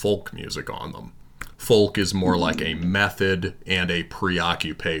actual folk music on them. Folk is more like a method and a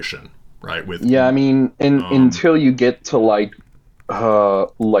preoccupation, right? Until you get to like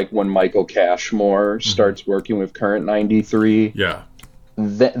when Michael Cashmore starts working with Current 93. Yeah.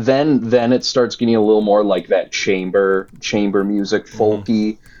 Then it starts getting a little more like that chamber music,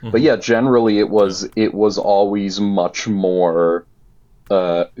 folky. But yeah, generally it was always much more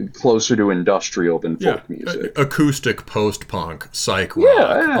closer to industrial than folk music. Acoustic post-punk, psych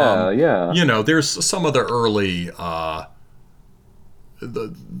rock. Yeah. There's some of the early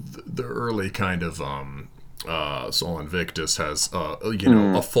the early kind of Sol Invictus has a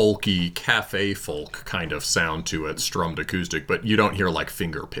folky cafe folk kind of sound to it, strummed acoustic, but you don't hear like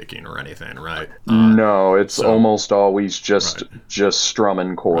finger picking or anything, right? No, it's almost always just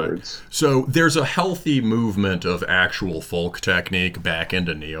strumming chords. Right. So there's a healthy movement of actual folk technique back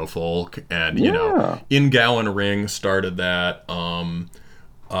into neo folk, and In Gowan Ring started that,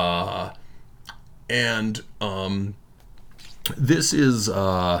 this is.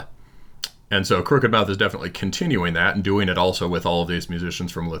 And so Crooked Mouth is definitely continuing that and doing it also with all of these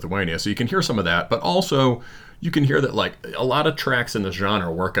musicians from Lithuania. So you can hear some of that, but also you can hear that like a lot of tracks in the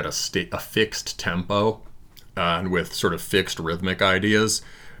genre work at a fixed tempo and with sort of fixed rhythmic ideas.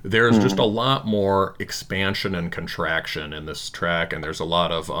 There's just a lot more expansion and contraction in this track, and there's a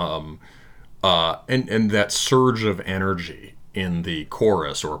lot of and that surge of energy in the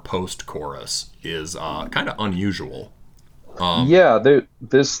chorus or post-chorus is kind of unusual.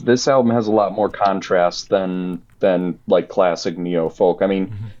 This album has a lot more contrast than like classic neo folk. I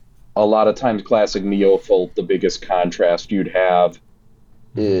mean, a lot of times classic neo folk, the biggest contrast you'd have,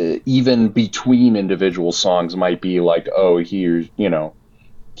 even between individual songs, might be like, oh, here's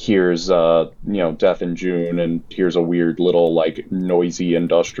Death in June, and here's a weird little like noisy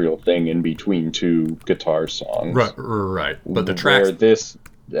industrial thing in between two guitar songs. Right. But the tracks, where this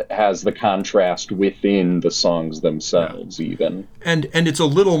has the contrast within the songs themselves, even. And it's a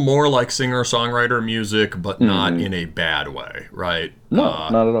little more like singer-songwriter music, but not in a bad way, right? No,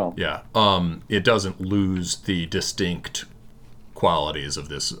 not at all. Yeah. It doesn't lose the distinct qualities of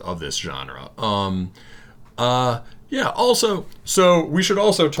this genre. Also, so we should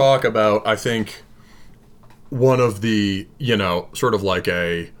also talk about, I think, one of the, sort of like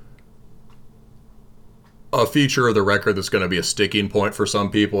a feature of the record that's going to be a sticking point for some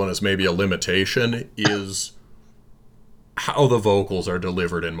people and is maybe a limitation is how the vocals are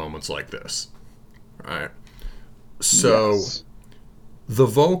delivered in moments like this. Right? So the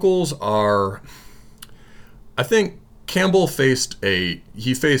vocals are, I think Campbell faced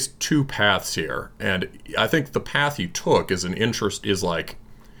two paths here, and I think the path he took is he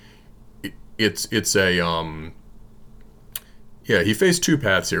faced two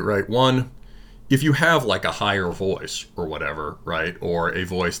paths here, right? One, if you have like a higher voice or whatever, right, or a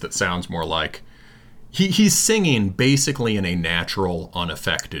voice that sounds more like he's singing basically in a natural,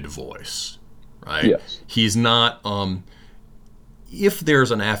 unaffected voice, right? Yes. He's not. If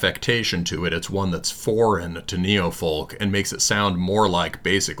there's an affectation to it, it's one that's foreign to neo-folk and makes it sound more like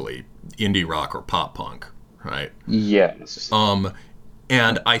basically indie rock or pop punk, right? Yes.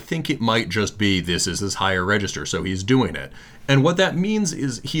 And I think it might just be this is his higher register, so he's doing it. And what that means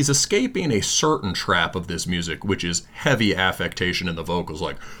is he's escaping a certain trap of this music, which is heavy affectation in the vocals.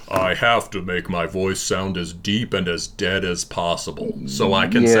 Like, I have to make my voice sound as deep and as dead as possible so I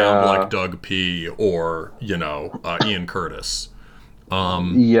can sound like Doug P. or, Ian Curtis.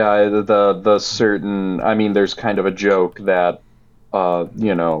 The certain, I mean, there's kind of a joke that,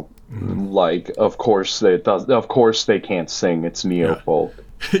 like, of course they can't sing, it's neo-folk.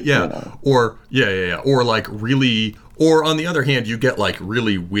 Or like really, or on the other hand, you get like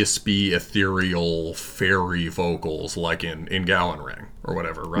really wispy, ethereal, fairy vocals like in Gowan Ring or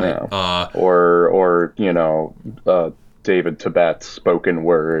whatever, right? Yeah. Or David Tibet's spoken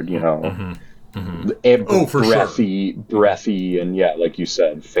word, breathy, and like you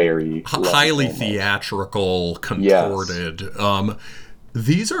said, fairy, highly theatrical, contorted. Yes.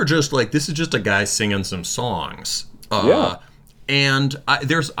 These are just like, this is just a guy singing some songs. And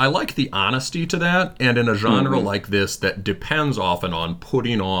I like the honesty to that, and in a genre like this that depends often on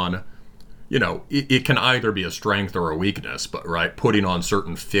putting on, it can either be a strength or a weakness, but putting on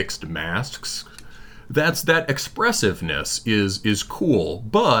certain fixed masks. That expressiveness is cool,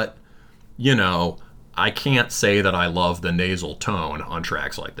 but I can't say that I love the nasal tone on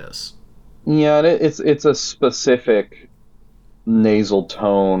tracks like this. Yeah, it's a specific nasal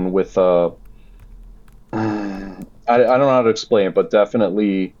tone with a I don't know how to explain it, but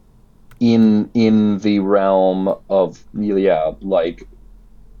definitely in the realm of, yeah, like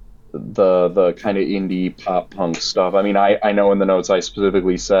the kind of indie pop punk stuff. I mean, I know in the notes I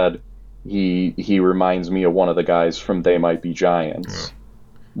specifically said he reminds me of one of the guys from They Might Be Giants,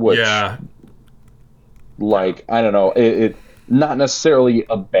 which, Yeah. like, I don't know, it not necessarily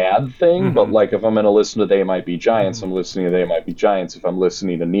a bad thing, but like if I'm going to listen to They Might Be Giants, I'm listening to They Might Be Giants. If I'm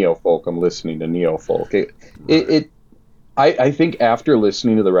listening to neo-folk, I'm listening to neo-folk. I think after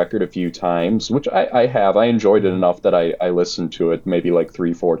listening to the record a few times, which I have, I enjoyed it enough that I listened to it maybe like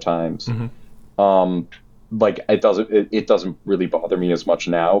 3-4 times. Like it doesn't really bother me as much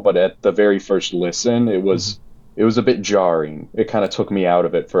now, but at the very first listen, it was a bit jarring. It kind of took me out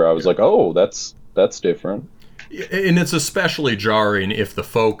of it for I was like, oh, that's different. And it's especially jarring if the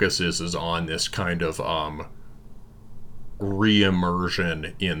focus is on this kind of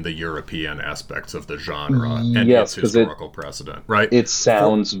re-immersion in the European aspects of the genre and Yes, its historical precedent, right? It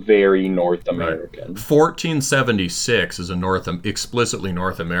sounds very North American. 1476 is a explicitly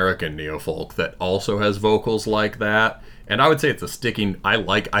North American neofolk that also has vocals like that. And I would say it's a sticking...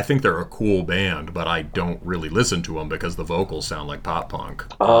 I think they're a cool band, but I don't really listen to them because the vocals sound like pop punk.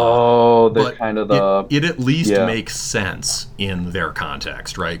 Oh, they're But kind of the... it at least makes sense in their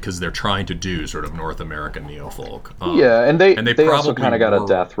context, right? Because they're trying to do sort of North American neofolk. Yeah, and they probably also kind of got a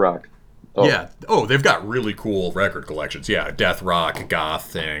death rock. Oh. Yeah. Oh, they've got really cool record collections. Yeah, death rock, goth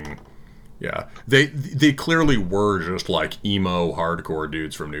thing. Yeah, they clearly were just like emo hardcore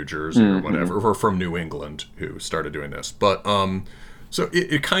dudes from New Jersey or whatever, or from New England who started doing this. But so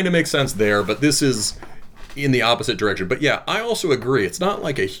it kind of makes sense there. But this is in the opposite direction. But yeah, I also agree. It's not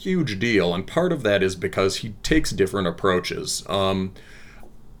like a huge deal, and part of that is because he takes different approaches. Often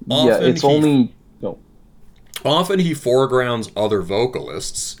he foregrounds other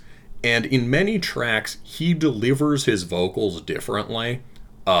vocalists, and in many tracks he delivers his vocals differently.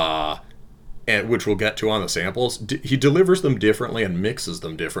 And which we'll get to on the samples. He delivers them differently and mixes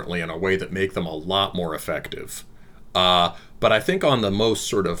them differently in a way that make them a lot more effective. But I think on the most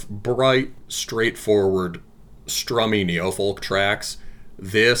sort of bright, straightforward, strummy neofolk tracks,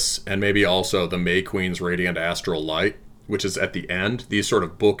 this and maybe also the May Queen's Radiant Astral Light, which is at the end, these sort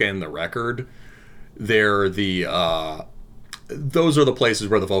of bookend the record. They're those are the places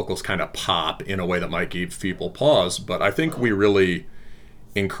where the vocals kind of pop in a way that might give people pause. But I think we really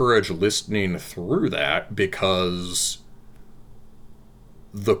encourage listening through that because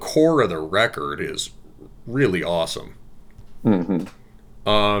the core of the record is really awesome.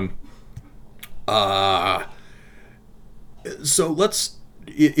 So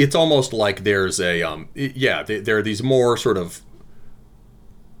it's almost like there's a there are these more sort of,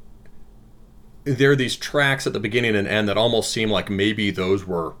 there are these tracks at the beginning and end that almost seem like maybe those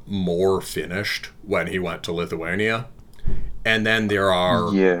were more finished when he went to Lithuania. And then there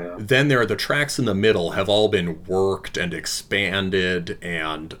are the tracks in the middle have all been worked and expanded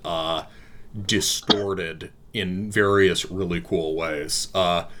and distorted in various really cool ways.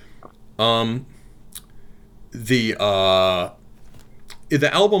 The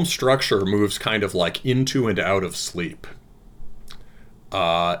album structure moves kind of like into and out of sleep,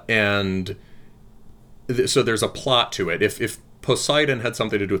 and so there's a plot to it. If Poseidon had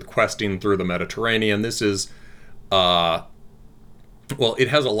something to do with questing through the Mediterranean, this is well, it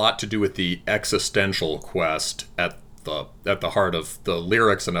has a lot to do with the existential quest at the heart of the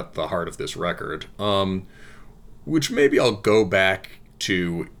lyrics and at the heart of this record, which maybe I'll go back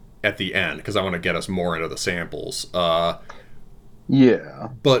to at the end because I want to get us more into the samples. But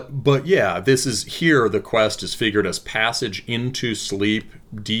yeah, this is here. The quest is figured as passage into sleep,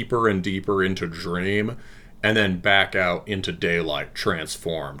 deeper and deeper into dream, and then back out into daylight,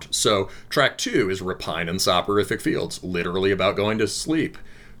 transformed. So track 2 is Repine in Soporific Fields, literally about going to sleep.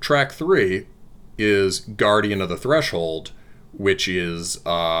 Track 3 is Guardian of the Threshold, which is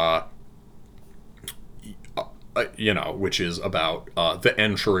which is about the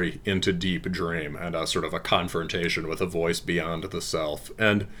entry into deep dream and a sort of a confrontation with a voice beyond the self.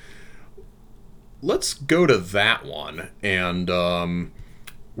 And let's go to that one, and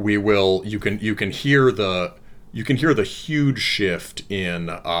we will. You can hear the huge shift in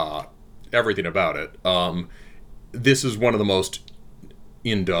everything about it. This is one of the most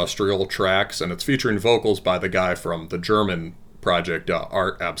industrial tracks, and it's featuring vocals by the guy from the German project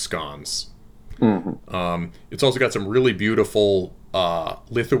Art Abscons. It's also got some really beautiful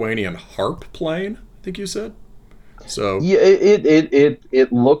Lithuanian harp playing, I think you said. So yeah,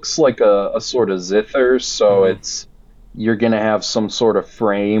 it looks like a sort of zither, so you're gonna have some sort of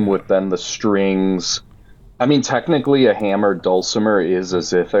frame with then the strings I mean, technically, a hammered dulcimer is a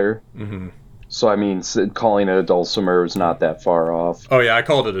zither. Mm-hmm. So, I mean, calling it a dulcimer is not that far off. Oh yeah, I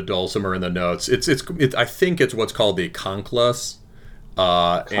called it a dulcimer in the notes. I think it's what's called the conklus,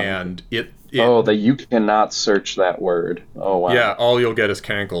 and it oh, that you cannot search that word. Oh wow. Yeah, all you'll get is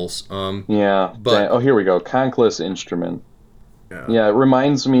cankles. Yeah, but oh, here we go. Conkless instrument. yeah, Yeah, it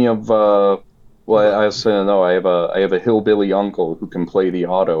reminds me of. Well, I was saying, no, I have a hillbilly uncle who can play the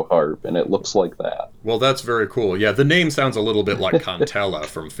auto harp, and it looks like that. well, that's very cool. Yeah, the name sounds a little bit like Kantele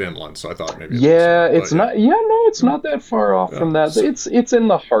from Finland, so I thought maybe. Yeah, it was, it's not. Yeah, no, it's not that far off from that. It's in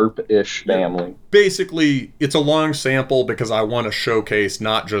the harp-ish family. Basically, it's a long sample because I want to showcase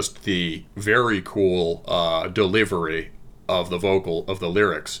not just the very cool delivery of the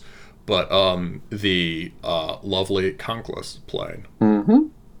lyrics, but the lovely conkless playing. Mm-hmm.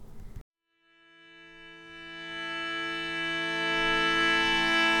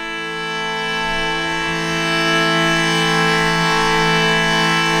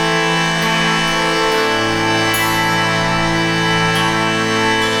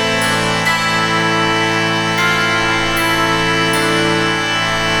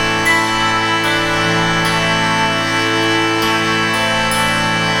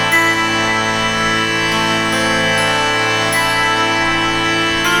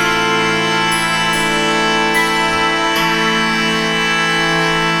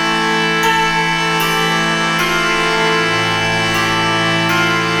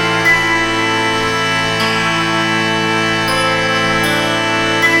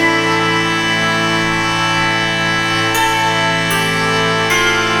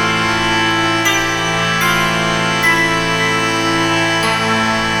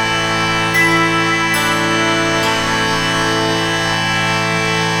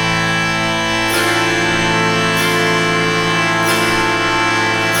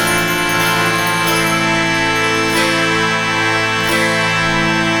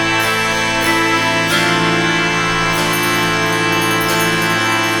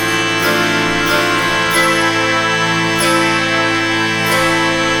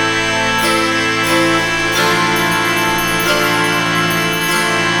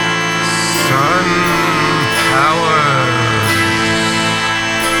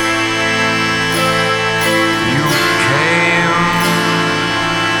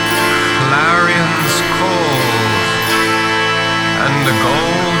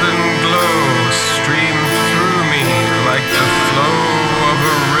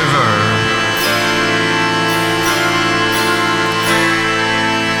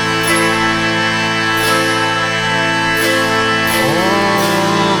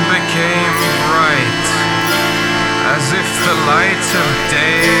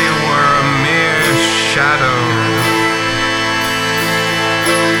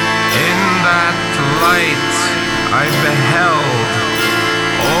 I beheld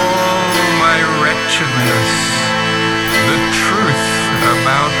all my wretchedness, the truth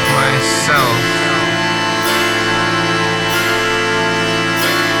about myself.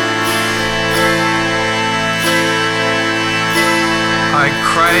 I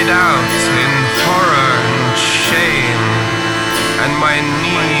cried out in horror and shame, and my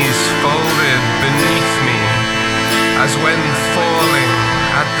knees folded beneath me, as when falling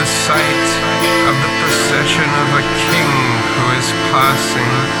at the sight of the procession of a king who is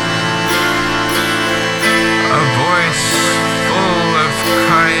passing. A voice full of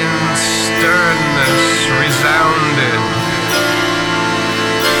kind sternness resounded.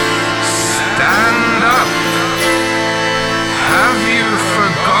 Stand up! Have you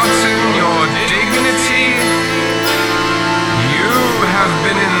forgotten your dignity? You have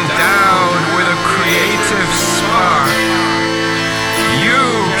been endowed with a creative spark. You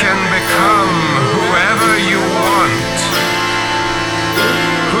can become whoever you want.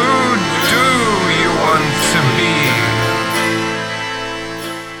 Who do you want to be?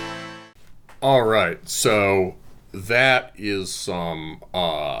 All right, so that is some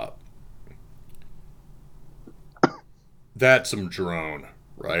that's some drone,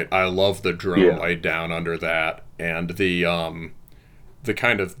 right? I love the drone laid down under that, and the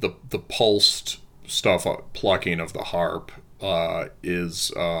kind of the pulsed stuff plucking of the harp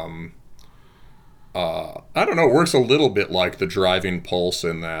is I don't know, works a little bit like the driving pulse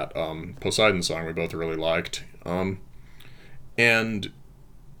in that Poseidon song we both really liked, and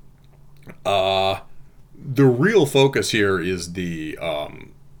the real focus here is the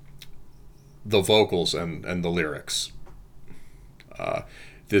vocals and the lyrics.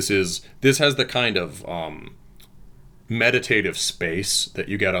 This has the kind of meditative space that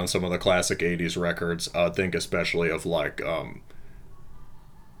you get on some of the classic 80s records. Think especially of like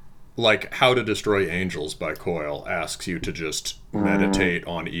like How to Destroy Angels by Coyle asks you to just meditate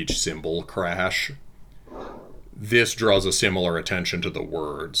on each symbol crash. This draws a similar attention to the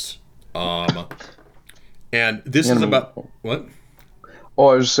words. And this is about... What? Oh,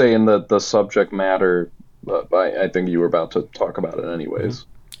 I was just saying that the subject matter, I think you were about to talk about it anyways.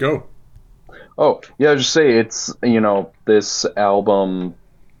 Go. Oh, yeah, just say it's, this album,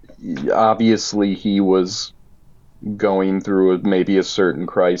 obviously he was going through maybe a certain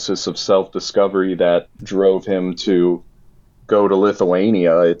crisis of self-discovery that drove him to go to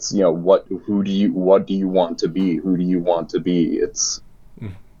Lithuania. It's, what do you want to be? Who do you want to be? It's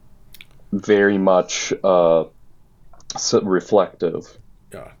very much reflective.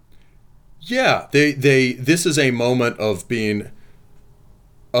 Yeah. Yeah, this is a moment of being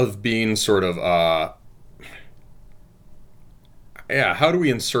sort of how do we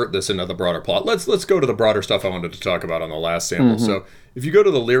insert this into the broader plot? Let's go to the broader stuff I wanted to talk about on the last sample. So if you go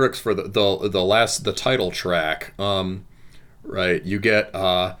to the lyrics for the title track, right, you get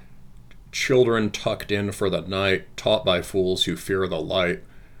children tucked in for the night, taught by fools who fear the light.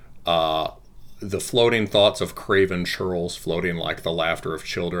 The floating thoughts of craven churls floating like the laughter of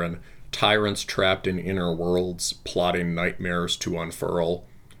children. Tyrants trapped in inner worlds, plotting nightmares to unfurl.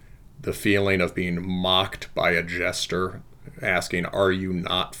 The feeling of being mocked by a jester, asking, are you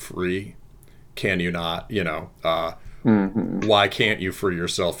not free? Can you not, why can't you free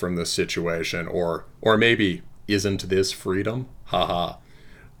yourself from this situation? Or maybe, isn't this freedom? Haha.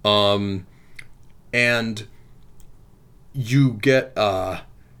 And you get,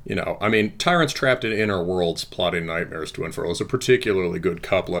 tyrants trapped in inner worlds, plotting nightmares to unfurl is a particularly good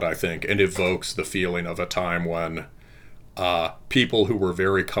couplet, I think, and evokes the feeling of a time when people who were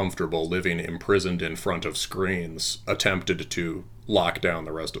very comfortable living imprisoned in front of screens attempted to lock down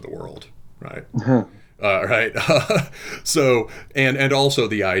the rest of the world, right? Right. So, and also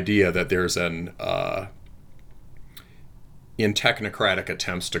the idea that there's in technocratic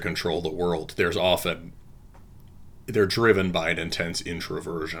attempts to control the world, they're driven by an intense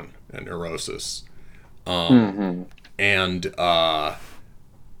introversion and neurosis.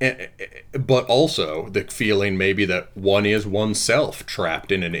 But also the feeling maybe that one is oneself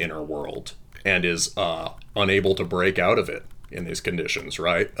trapped in an inner world and is unable to break out of it in these conditions,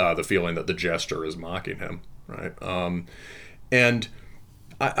 right? The feeling that the jester is mocking him, right? And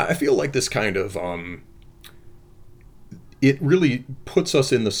I feel like this kind of, it really puts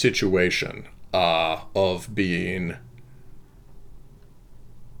us in the situation of being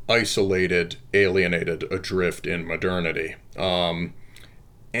isolated, alienated, adrift in modernity.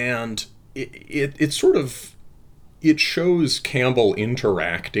 And it sort of, it shows Campbell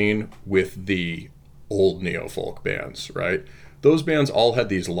interacting with the old neo-folk bands, right? Those bands all had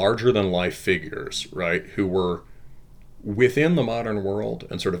these larger-than-life figures, right, who were within the modern world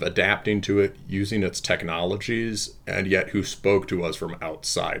and sort of adapting to it, using its technologies, and yet who spoke to us from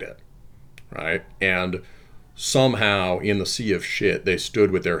outside it, right? And somehow, in the sea of shit, they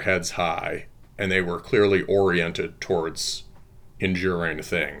stood with their heads high, and they were clearly oriented towards enduring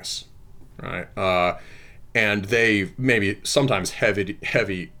things, right? And they maybe sometimes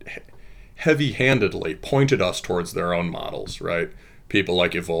heavy-handedly pointed us towards their own models, right? People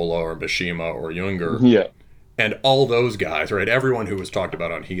like Evola or Mishima or Junger. Yeah. And all those guys, right? Everyone who was talked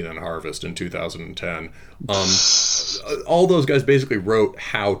about on Heathen Harvest in 2010, all those guys basically wrote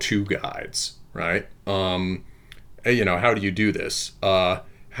how-to guides, right? How do you do this?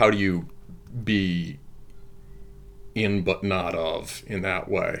 How do you be in but not of in that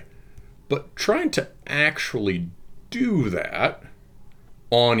way? But trying to actually do that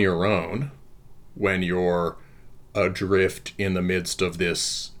on your own when you're adrift in the midst of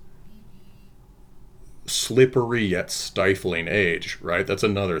this slippery yet stifling age, right? That's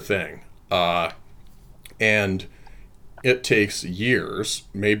another thing. And it takes years,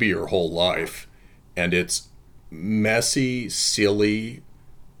 maybe your whole life, and it's messy, silly,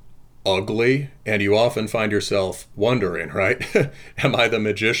 ugly, and you often find yourself wondering, right? Am I the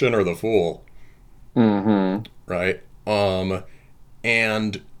magician or the fool? Right?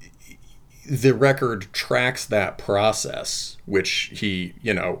 And the record tracks that process, which he,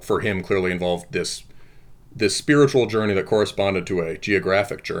 for him clearly involved this spiritual journey that corresponded to a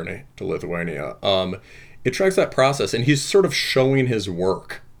geographic journey to Lithuania. It tracks that process, and he's sort of showing his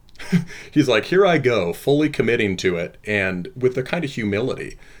work. He's like, here I go, fully committing to it, and with the kind of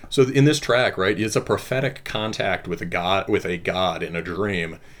humility. So in this track, right, it's a prophetic contact with a god in a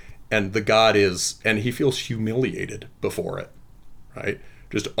dream, and the god and he feels humiliated before it, right?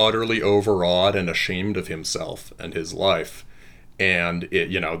 Just utterly overawed and ashamed of himself and his life. And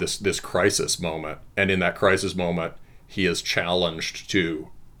this crisis moment, and in that crisis moment, he is challenged to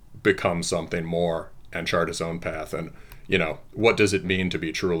become something more and chart his own path. And, what does it mean to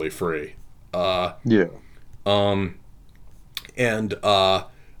be truly free? Yeah. And I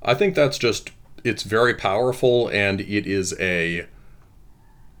think it's very powerful, and it is a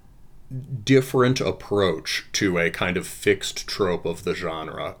different approach to a kind of fixed trope of the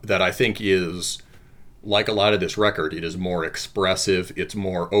genre that I think is, like a lot of this record, it is more expressive, it's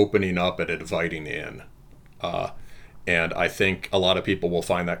more opening up and inviting in. And I think a lot of people will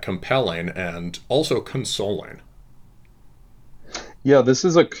find that compelling and also consoling. Yeah, this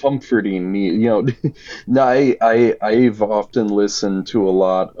is a comforting, I've often listened to a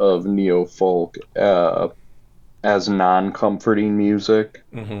lot of neo-folk as non-comforting music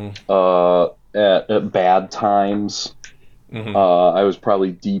at bad times. I was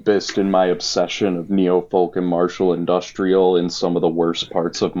probably deepest in my obsession of neo-folk and martial industrial in some of the worst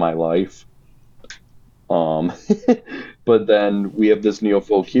parts of my life. But then we have this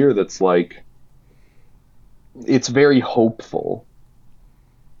neo-folk here that's like, it's very hopeful.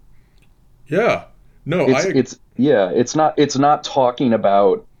 Yeah. No, it's not talking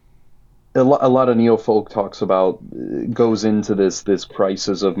about a lot of neo-folk talks about, goes into this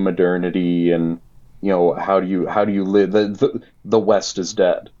crisis of modernity, and how do you live, the West is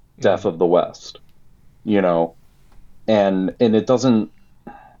dead, death of the West, and it doesn't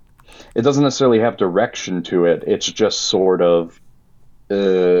necessarily have direction to it. It's just sort of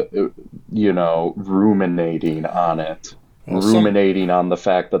ruminating on it. Ruminating on the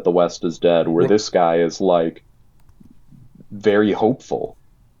fact that the West is dead, where this guy is like very hopeful.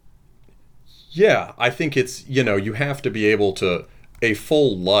 Yeah, I think it's, you have to be able to, a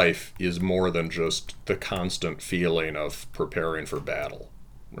full life is more than just the constant feeling of preparing for battle,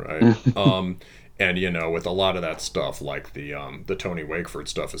 right? And with a lot of that stuff, like the Tony Wakeford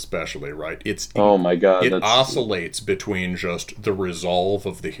stuff especially, right? Oh my God, it oscillates between just the resolve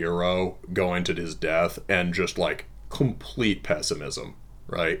of the hero going to his death and just like complete pessimism,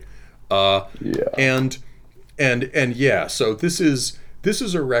 right? Yeah. And yeah, so this is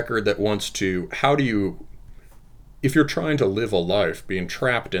a record that wants to, how do you, if you're trying to live a life being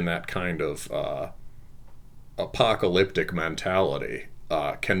trapped in that kind of apocalyptic mentality,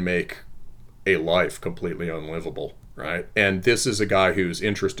 can make a life completely unlivable, right? And this is a guy who's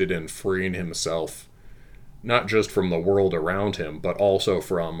interested in freeing himself, not just from the world around him, but also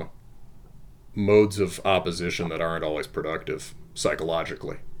from modes of opposition that aren't always productive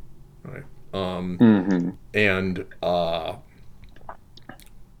psychologically, right? And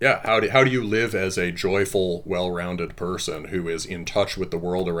yeah, how do you live as a joyful, well-rounded person who is in touch with the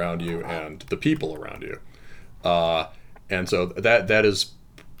world around you and the people around you? And so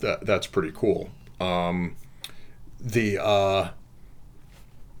that's pretty cool.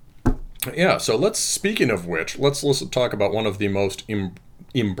 Yeah, so speaking of which, let's talk about one of the most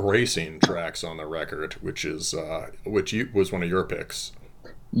embracing tracks on the record, which was one of your picks.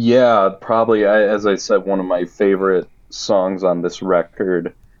 Yeah, probably, as I said, one of my favorite songs on this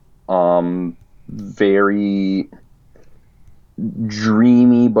record. Very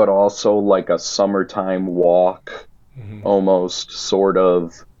dreamy, but also like a summertime walk, almost, sort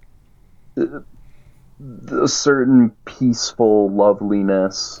of a certain peaceful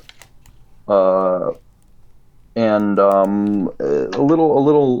loveliness, and a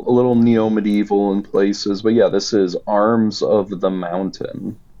little neo-medieval in places. But yeah, this is Arms of the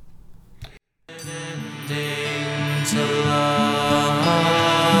Mountain.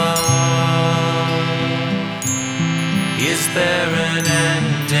 Is there an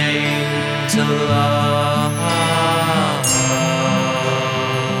ending to love?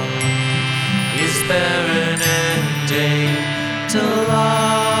 Is there an ending to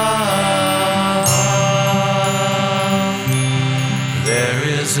love? There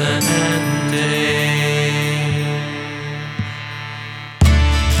is an ending.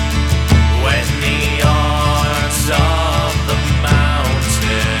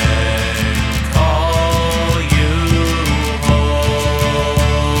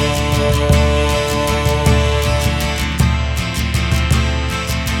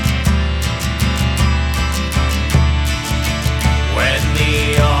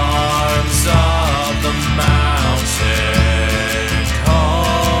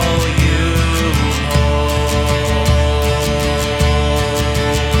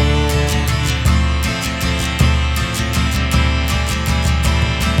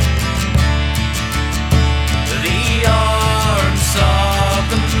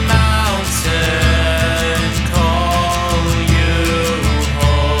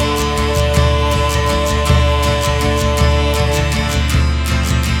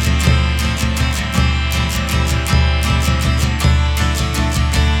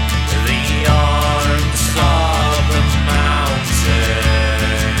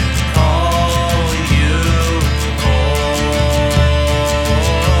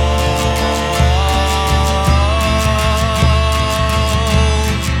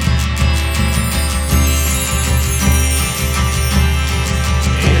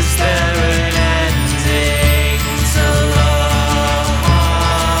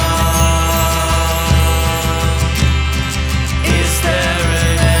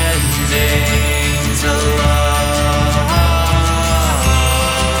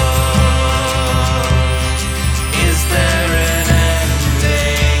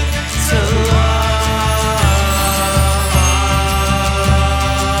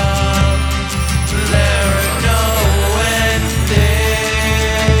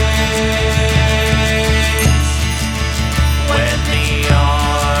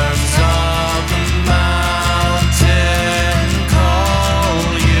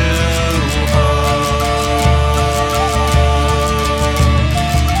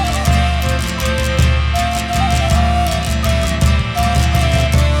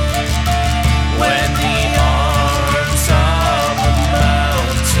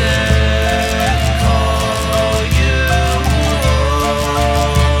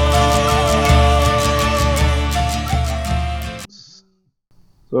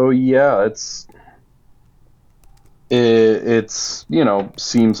 So yeah, it's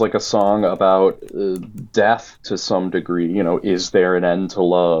seems like a song about death to some degree. Is there an end to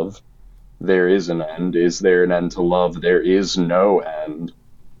love? There is an end. Is there an end to love? There is no end.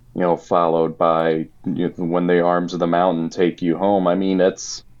 Followed by when the arms of the mountain take you home. I mean,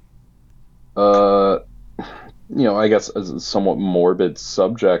 it's uh, I guess a somewhat morbid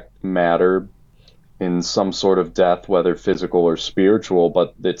subject matter in some sort of death, whether physical or spiritual,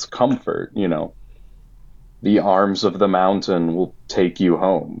 but it's comfort. The arms of the mountain will take you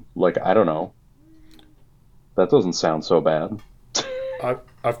home. Like, I don't know. That doesn't sound so bad.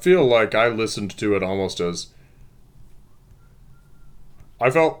 I feel like I listened to it almost as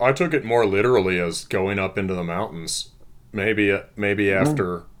I took it more literally as going up into the mountains. Maybe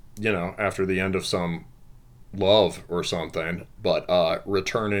after after the end of some love or something, but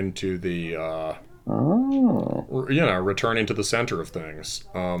returning to the returning to the center of things.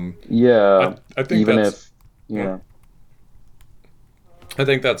 Yeah. I think even that's if yeah. I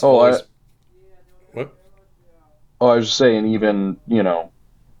think that's Oh, always what. I was just saying, even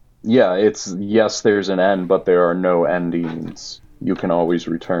yeah, it's yes, there's an end, but there are no endings. You can always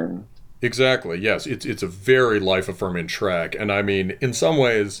return. Exactly. Yes, it's a very life affirming track, and I mean, in some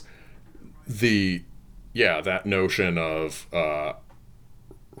ways, that notion of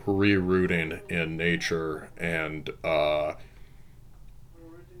rerooting in nature and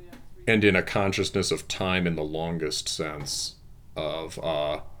in a consciousness of time in the longest sense of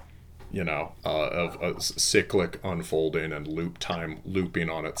of a cyclic unfolding and looping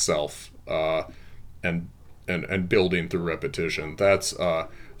on itself, and building through repetition. That's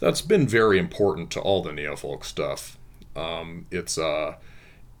been very important to all the neofolk stuff.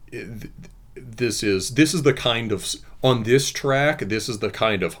 This is the kind of on this track. This is the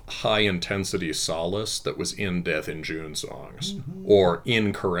kind of high intensity solace that was in Death in June songs, or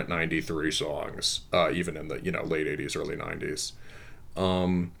in current '93 songs, even in the late '80s, early '90s.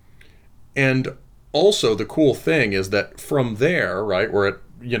 And also the cool thing is that from there, right, we're at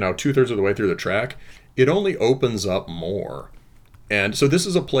 2/3 of the way through the track, it only opens up more. And so this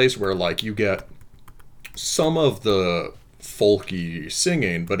is a place where like you get some of the folky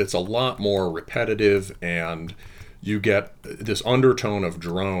singing, but it's a lot more repetitive, and you get this undertone of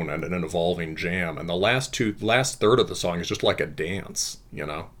drone and an evolving jam. And the last third of the song is just like a dance.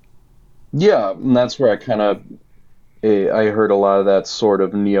 Yeah, and that's where I heard a lot of that sort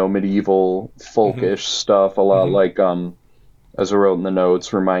of neo-medieval folkish stuff, a lot like, as I wrote in the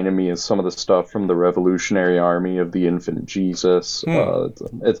notes, reminded me of some of the stuff from the Revolutionary Army of the Infant Jesus.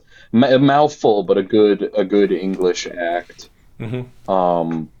 It's a mouthful, but a good English act.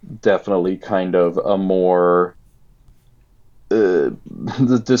 Definitely kind of a more,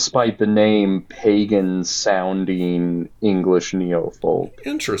 despite the name, pagan-sounding English neo-folk.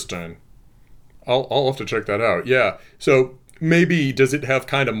 Interesting. I'll have to check that out. Yeah. So maybe does it have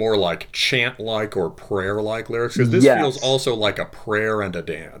kind of more like chant-like or prayer-like lyrics? Because this feels also like a prayer and a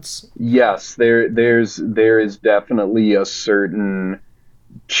dance. Yes, there is definitely a certain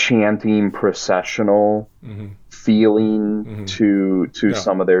chanting processional feeling to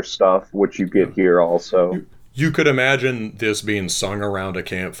some of their stuff, which you get here also. You could imagine this being sung around a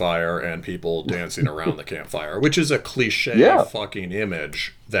campfire and people dancing around the campfire, which is a cliche fucking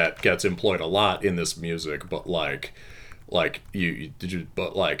image that gets employed a lot in this music, but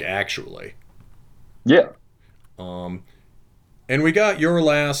actually. Yeah. And we got your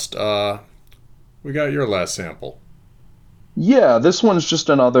last sample. Yeah, this one's just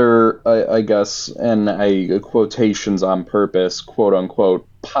another, I guess, and quotations on purpose, quote unquote,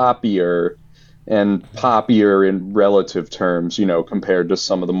 poppier. And poppier in relative terms, compared to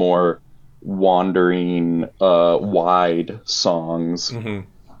some of the more wandering, wide songs.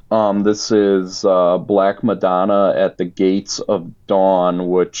 This is Black Madonna at the Gates of Dawn,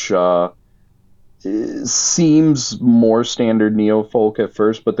 which seems more standard neo-folk at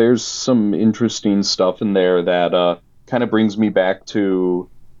first, but there's some interesting stuff in there that kind of brings me back to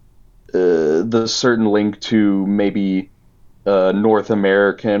the certain link to maybe North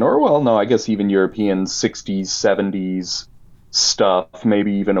American, or well, no, I guess even European 60s, 70s stuff,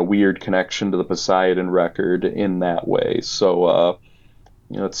 maybe even a weird connection to the Poseidon record in that way. So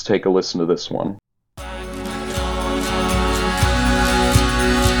let's take a listen to this one.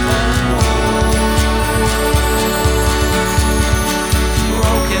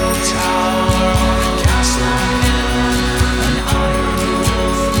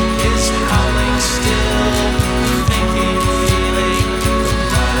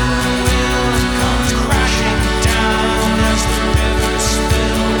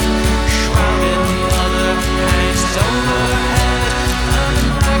 Overhead,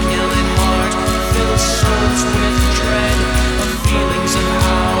 and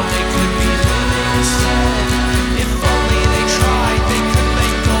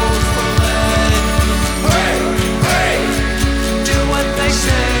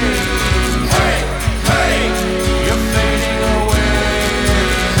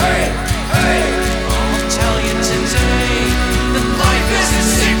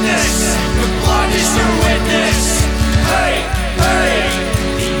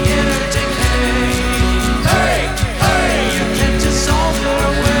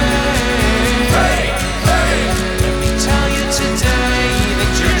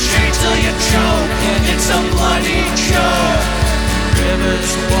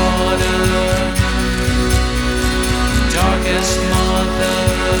daughter, darkest mother,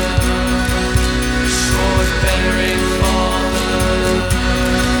 sword-bearing father.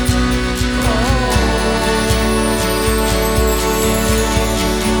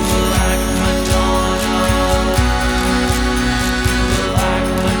 Black Madonna, Black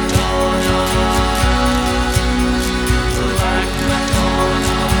Madonna, Black Madonna.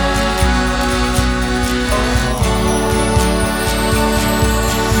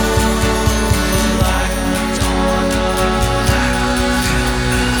 Black Madonna, Black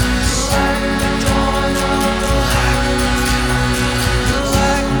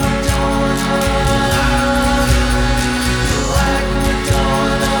Madonna, Black Madonna, Black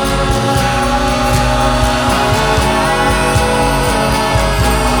Madonna.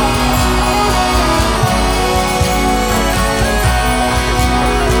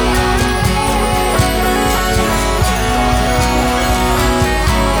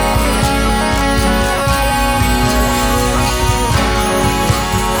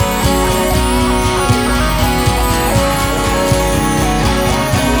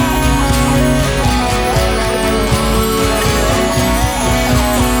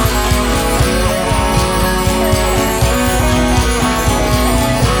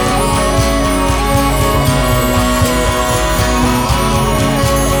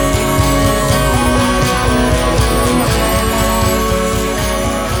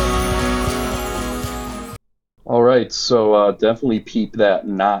 All right, so definitely peep that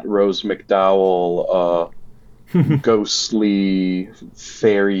not Rose McDowell ghostly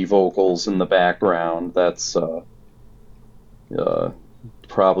fairy vocals in the background. That's uh,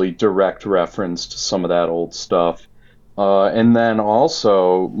 probably direct reference to some of that old stuff. And then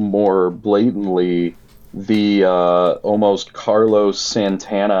also, more blatantly, the almost Carlos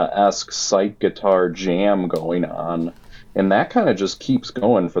Santana-esque psych guitar jam going on. And that kind of just keeps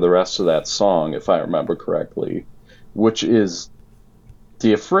going for the rest of that song, if I remember correctly, which is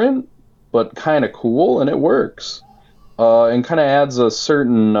different, but kind of cool, and it works. And kind of adds a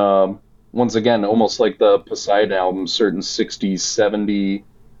certain, once again, almost like the Poseidon album, certain 60s, 70s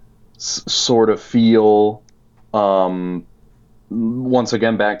sort of feel. Once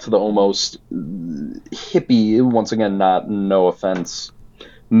again, back to the almost hippie, once again, not no offense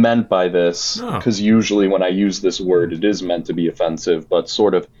meant by this, No. because usually when I use this word, it is meant to be offensive, but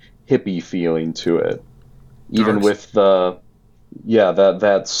sort of hippie feeling to it. Even Dark- with the, yeah,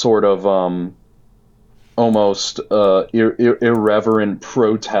 that sort of almost irreverent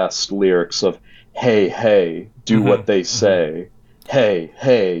protest lyrics of, hey, hey, do what they say. Hey,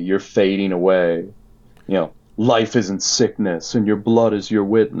 hey, you're fading away. You know, life isn't sickness and your blood is your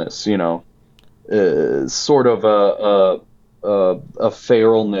witness, you know. Sort of a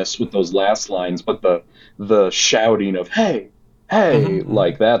feralness with those last lines, but the shouting of hey, hey,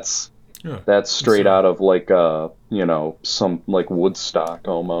 like that's straight out of like you know, some like Woodstock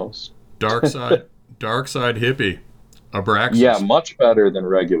almost. Dark side hippie. Abraxas. Yeah, much better than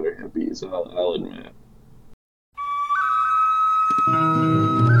regular hippies, I'll admit.